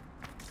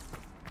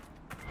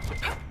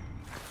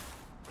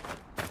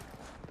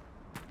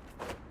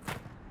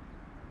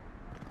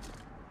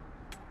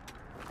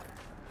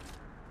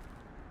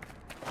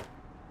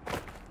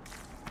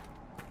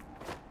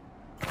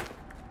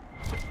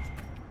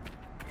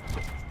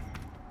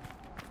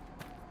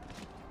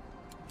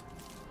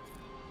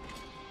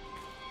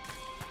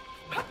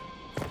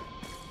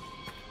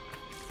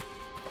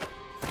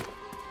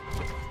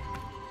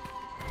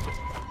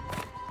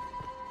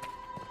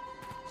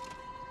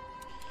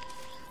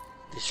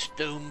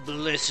 Stone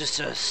blesses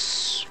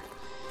us.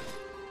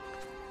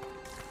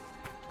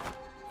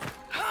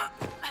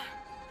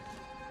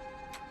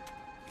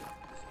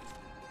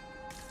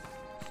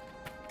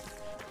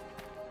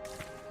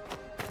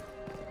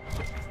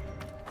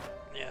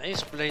 Yeah,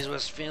 this place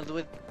was filled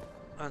with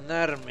an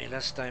army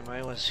last time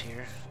I was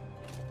here.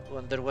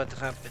 Wonder what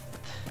happened.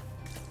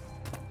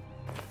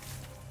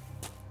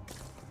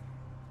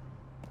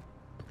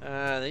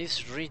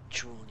 This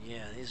ritual,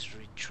 yeah, this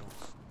ritual.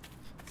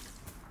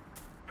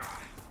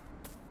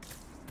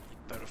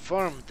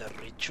 Performed the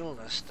ritual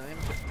last time.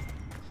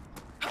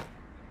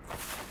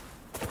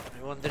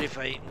 I wonder if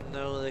I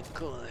know the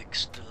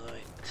codex to do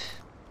it.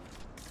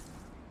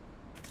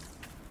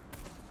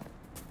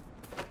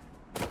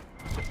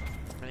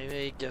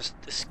 Maybe I just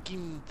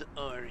skimmed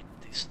over it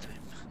this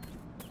time.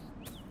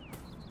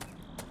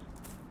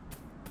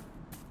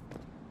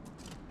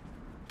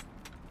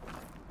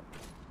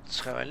 Let's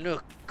have a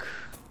look.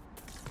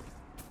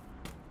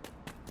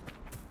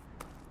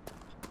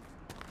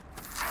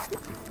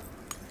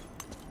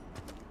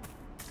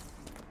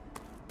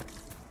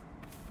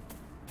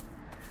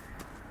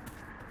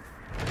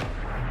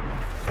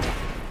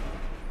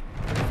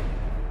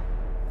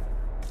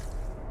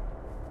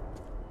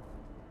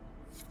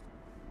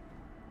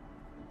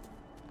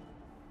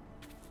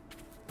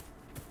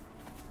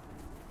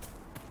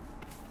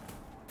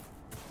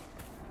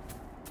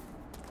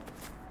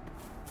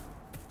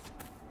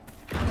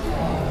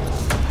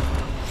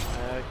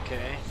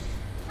 Okay.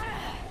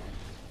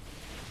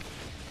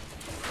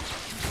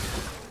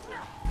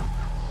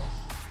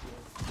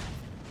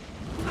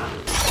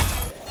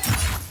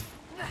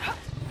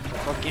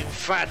 Fucking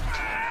fat.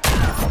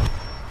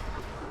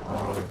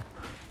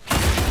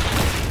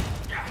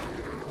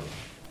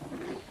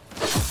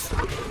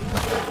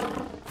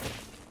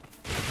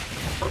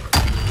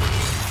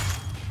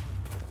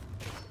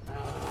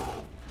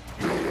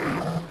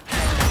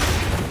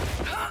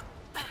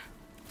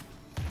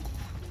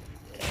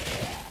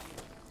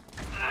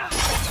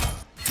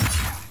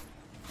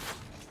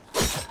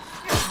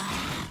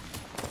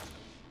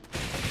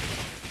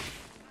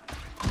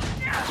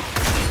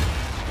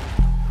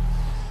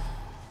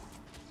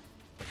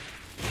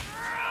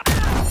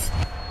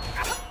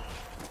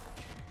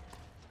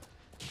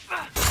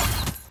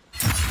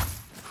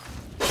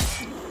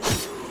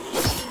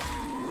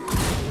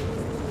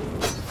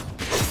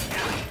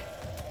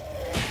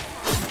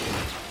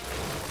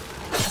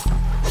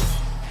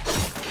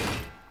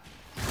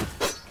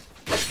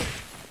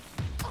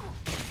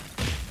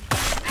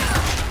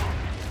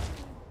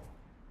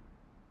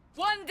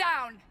 One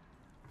down.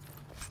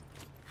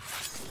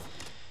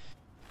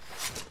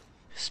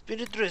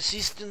 Spirit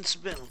resistance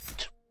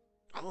belt.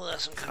 Who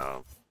doesn't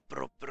have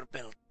proper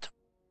belt?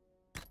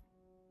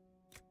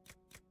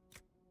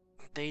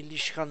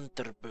 Dalish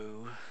hunter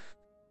bow.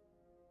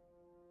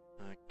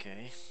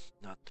 Okay,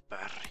 not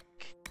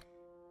barrack.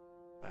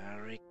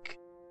 Barrack.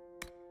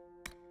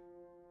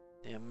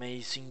 The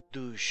amazing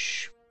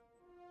douche.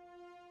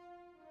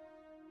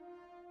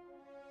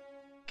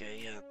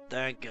 Okay, a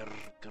dagger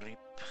grip.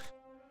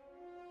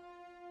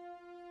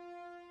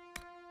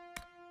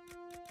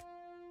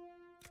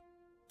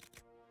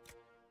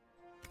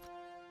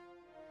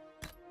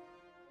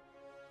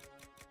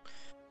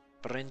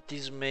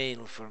 Apprentice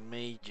mail for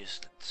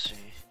mages, let's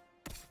see.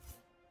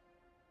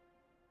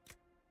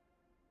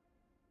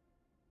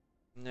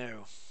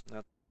 No,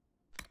 not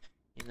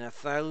in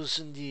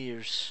 1,000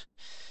 years.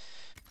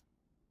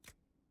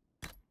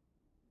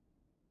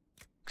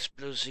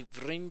 Explosive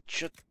range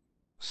shot,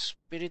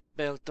 spirit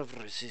belt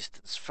of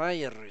resistance,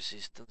 fire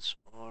resistance,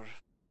 or...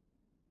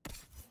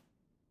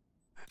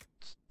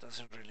 It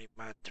doesn't really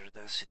matter,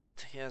 does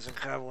it? He doesn't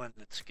have one,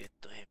 let's get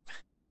to him.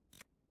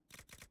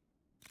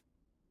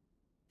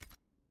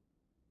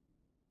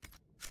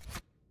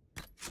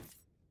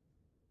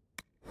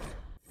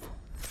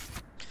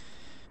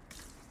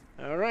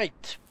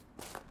 Alright.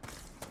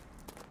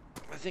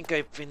 I think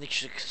I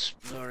finished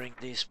exploring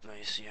this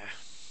place, yeah.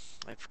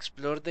 I've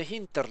explored the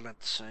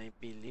Hinterlands, I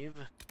believe.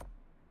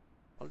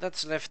 All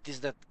that's left is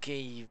that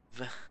cave.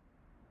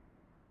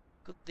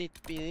 Could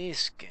it be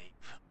this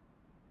cave?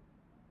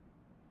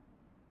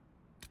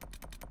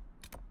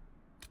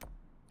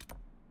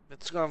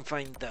 Let's go and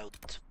find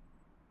out.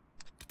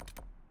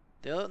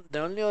 The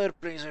only other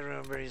place I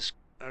remember is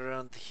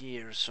around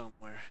here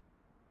somewhere,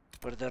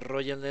 where the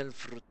Royal Elf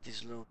Fruit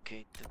is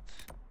located.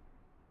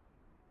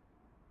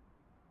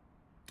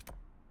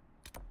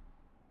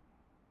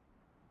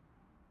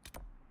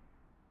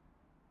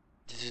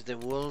 This is the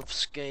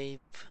Wolf's Cave.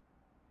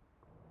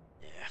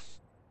 Yeah.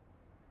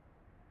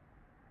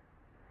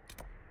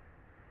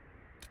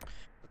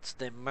 That's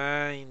the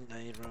mine.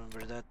 I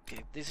remember that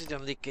cave. This is the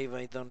only cave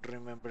I don't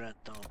remember at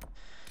all.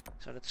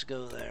 So let's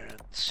go there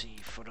and see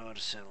for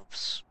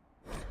ourselves.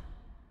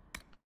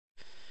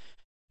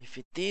 If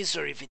it is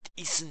or if it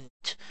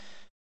isn't.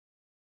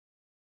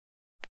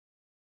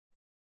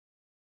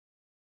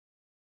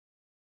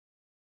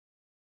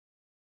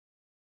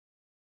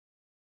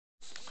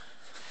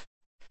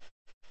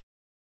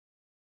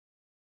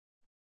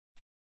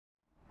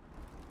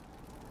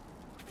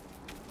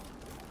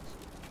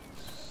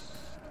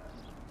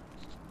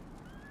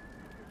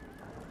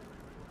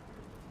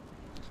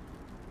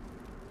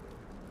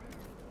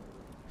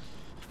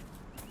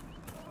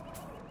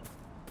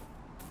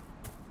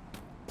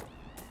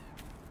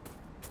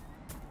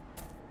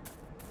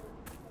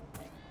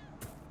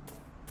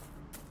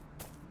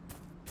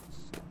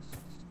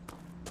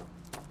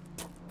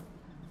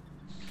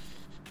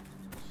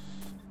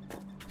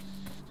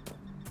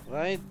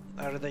 Why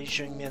are they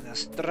showing me an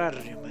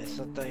astrarium? I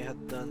thought I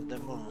had done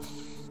them all.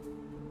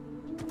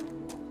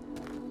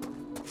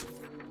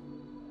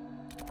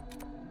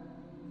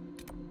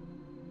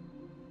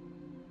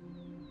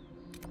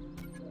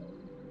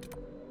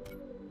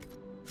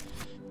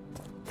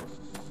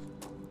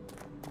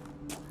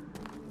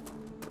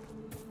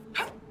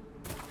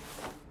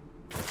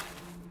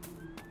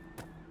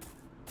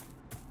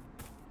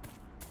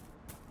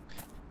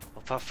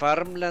 Of a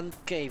farmland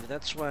cave,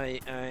 that's why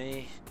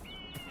I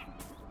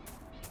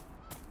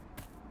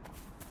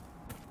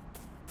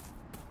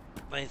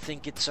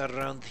think it's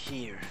around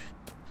here,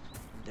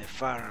 the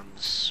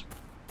farms,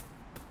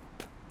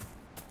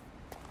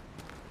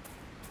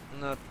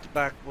 not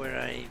back where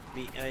I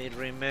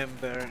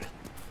remember.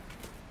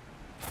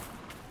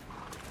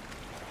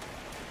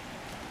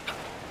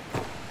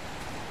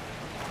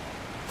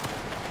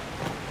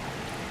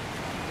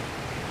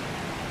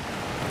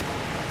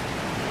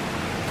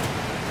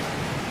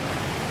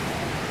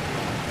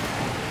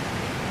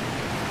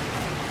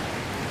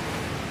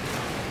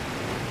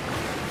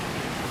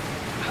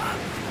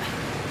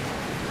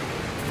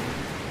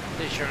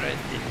 sure I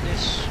did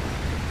this.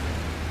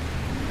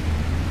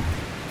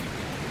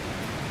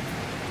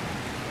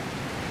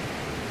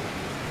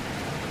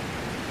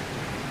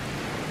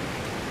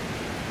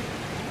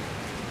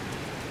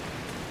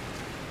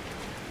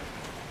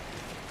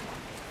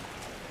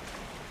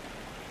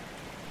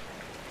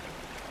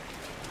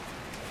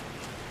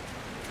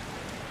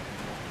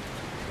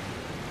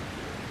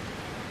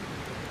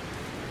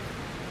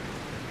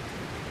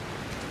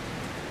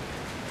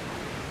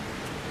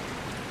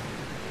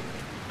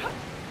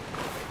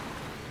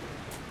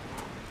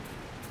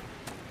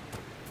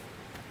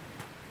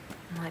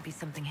 Might be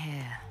something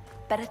here.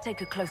 Better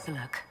take a closer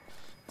look.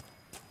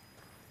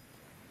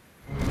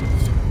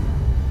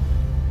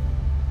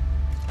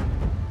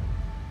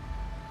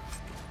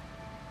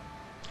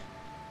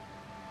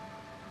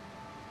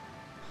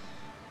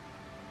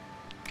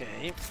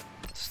 Okay,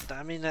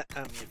 stamina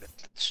amulet,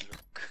 let's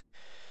look.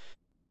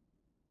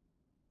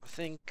 I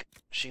think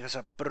she has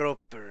a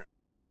proper...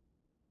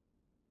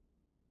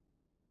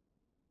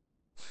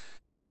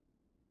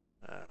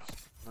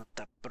 not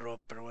a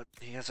proper, what?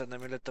 He has an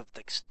amulet of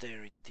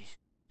dexterity.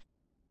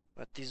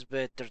 What is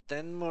better?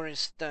 10 more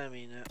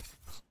stamina.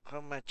 How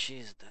much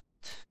is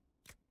that?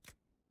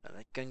 Well,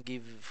 I can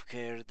give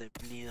her the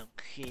bleed on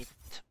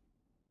hit.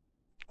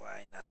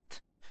 Why not?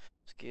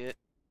 Let's give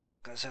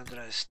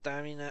Cassandra a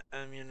stamina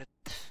amulet.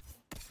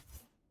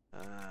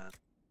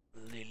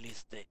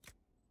 Lilith the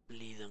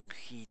bleed on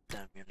hit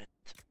amulet.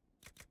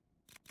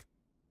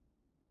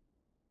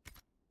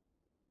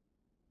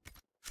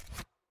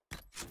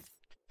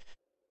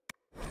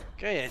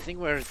 Okay, I think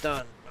we're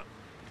done.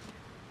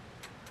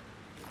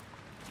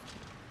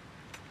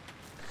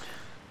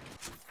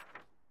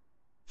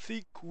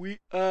 Think we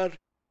are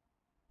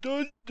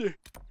done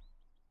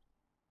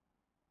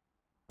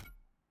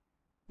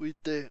with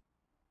the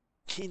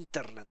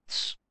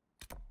Hinterlands.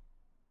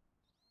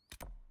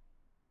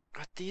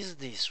 What is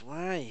this?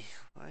 Why?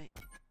 Why?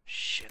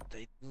 Shit,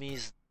 I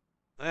missed.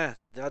 Ah,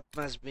 that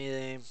must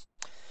be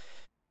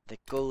the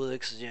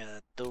codex. Yeah,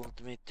 that told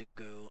me to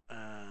go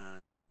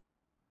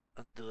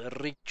do a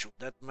ritual.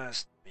 That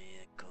must be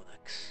the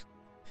codex.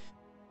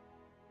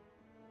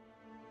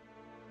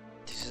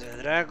 This is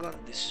a dragon.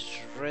 This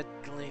is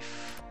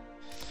Redcliffe.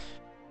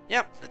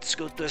 Yeah, let's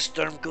go to a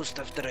Storm Coast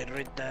after I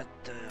read that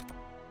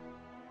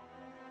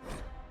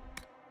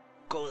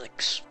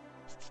codex.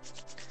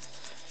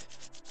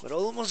 We're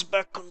almost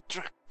back on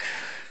track.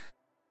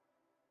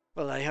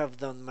 Well, I have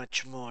done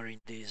much more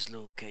in this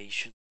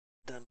location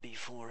than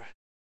before.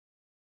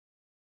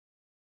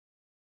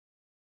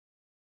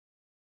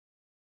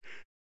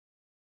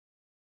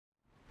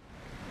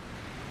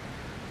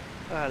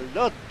 A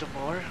lot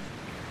more.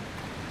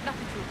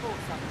 Nothing to report,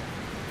 son.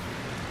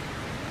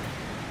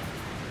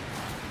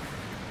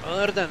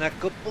 Other than a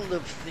couple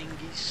of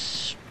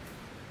thingies,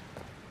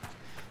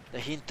 the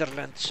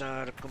hinterlands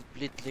are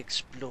completely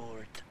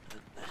explored.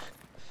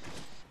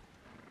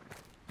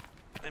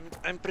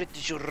 I'm pretty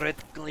sure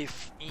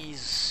Redcliffe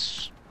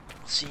is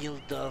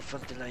sealed off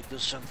until I do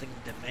something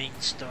in the main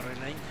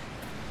storyline.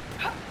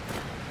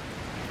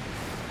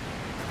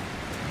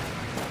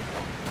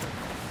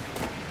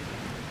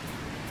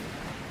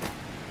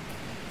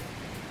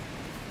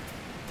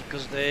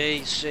 Because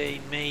they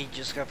say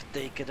mages have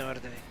taken over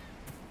the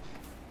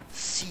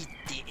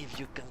city, if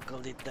you can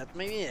call it that.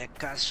 Maybe a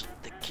castle,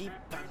 the keep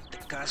and the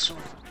castle.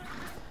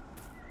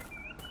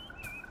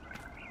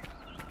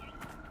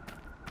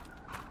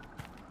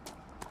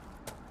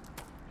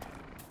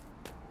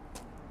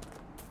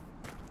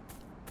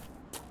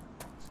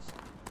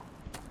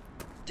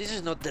 This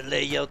is not the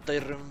layout I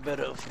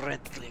remember of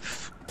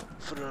Redcliffe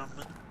from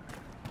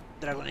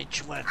Dragon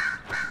Age 1.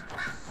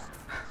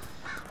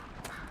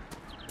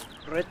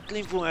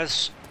 Redcliffe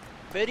was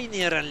very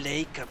near a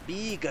lake, a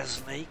big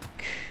as lake.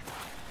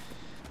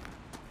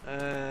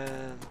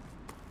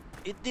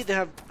 It did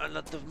have a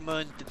lot of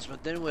mountains,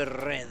 but they were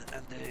red,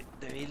 and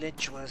the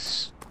village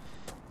was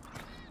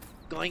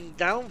going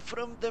down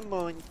from the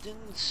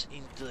mountains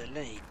into the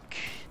lake.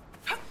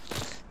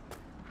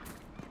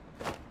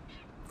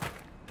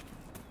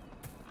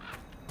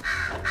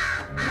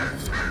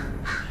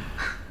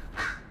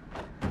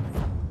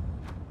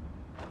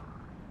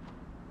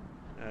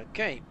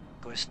 Okay,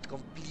 quest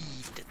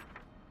completed.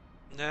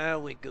 Now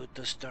we go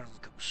to Storm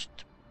Coast.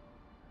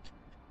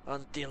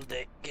 Until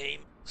the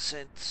game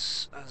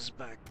sends us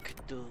back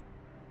to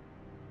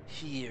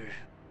here.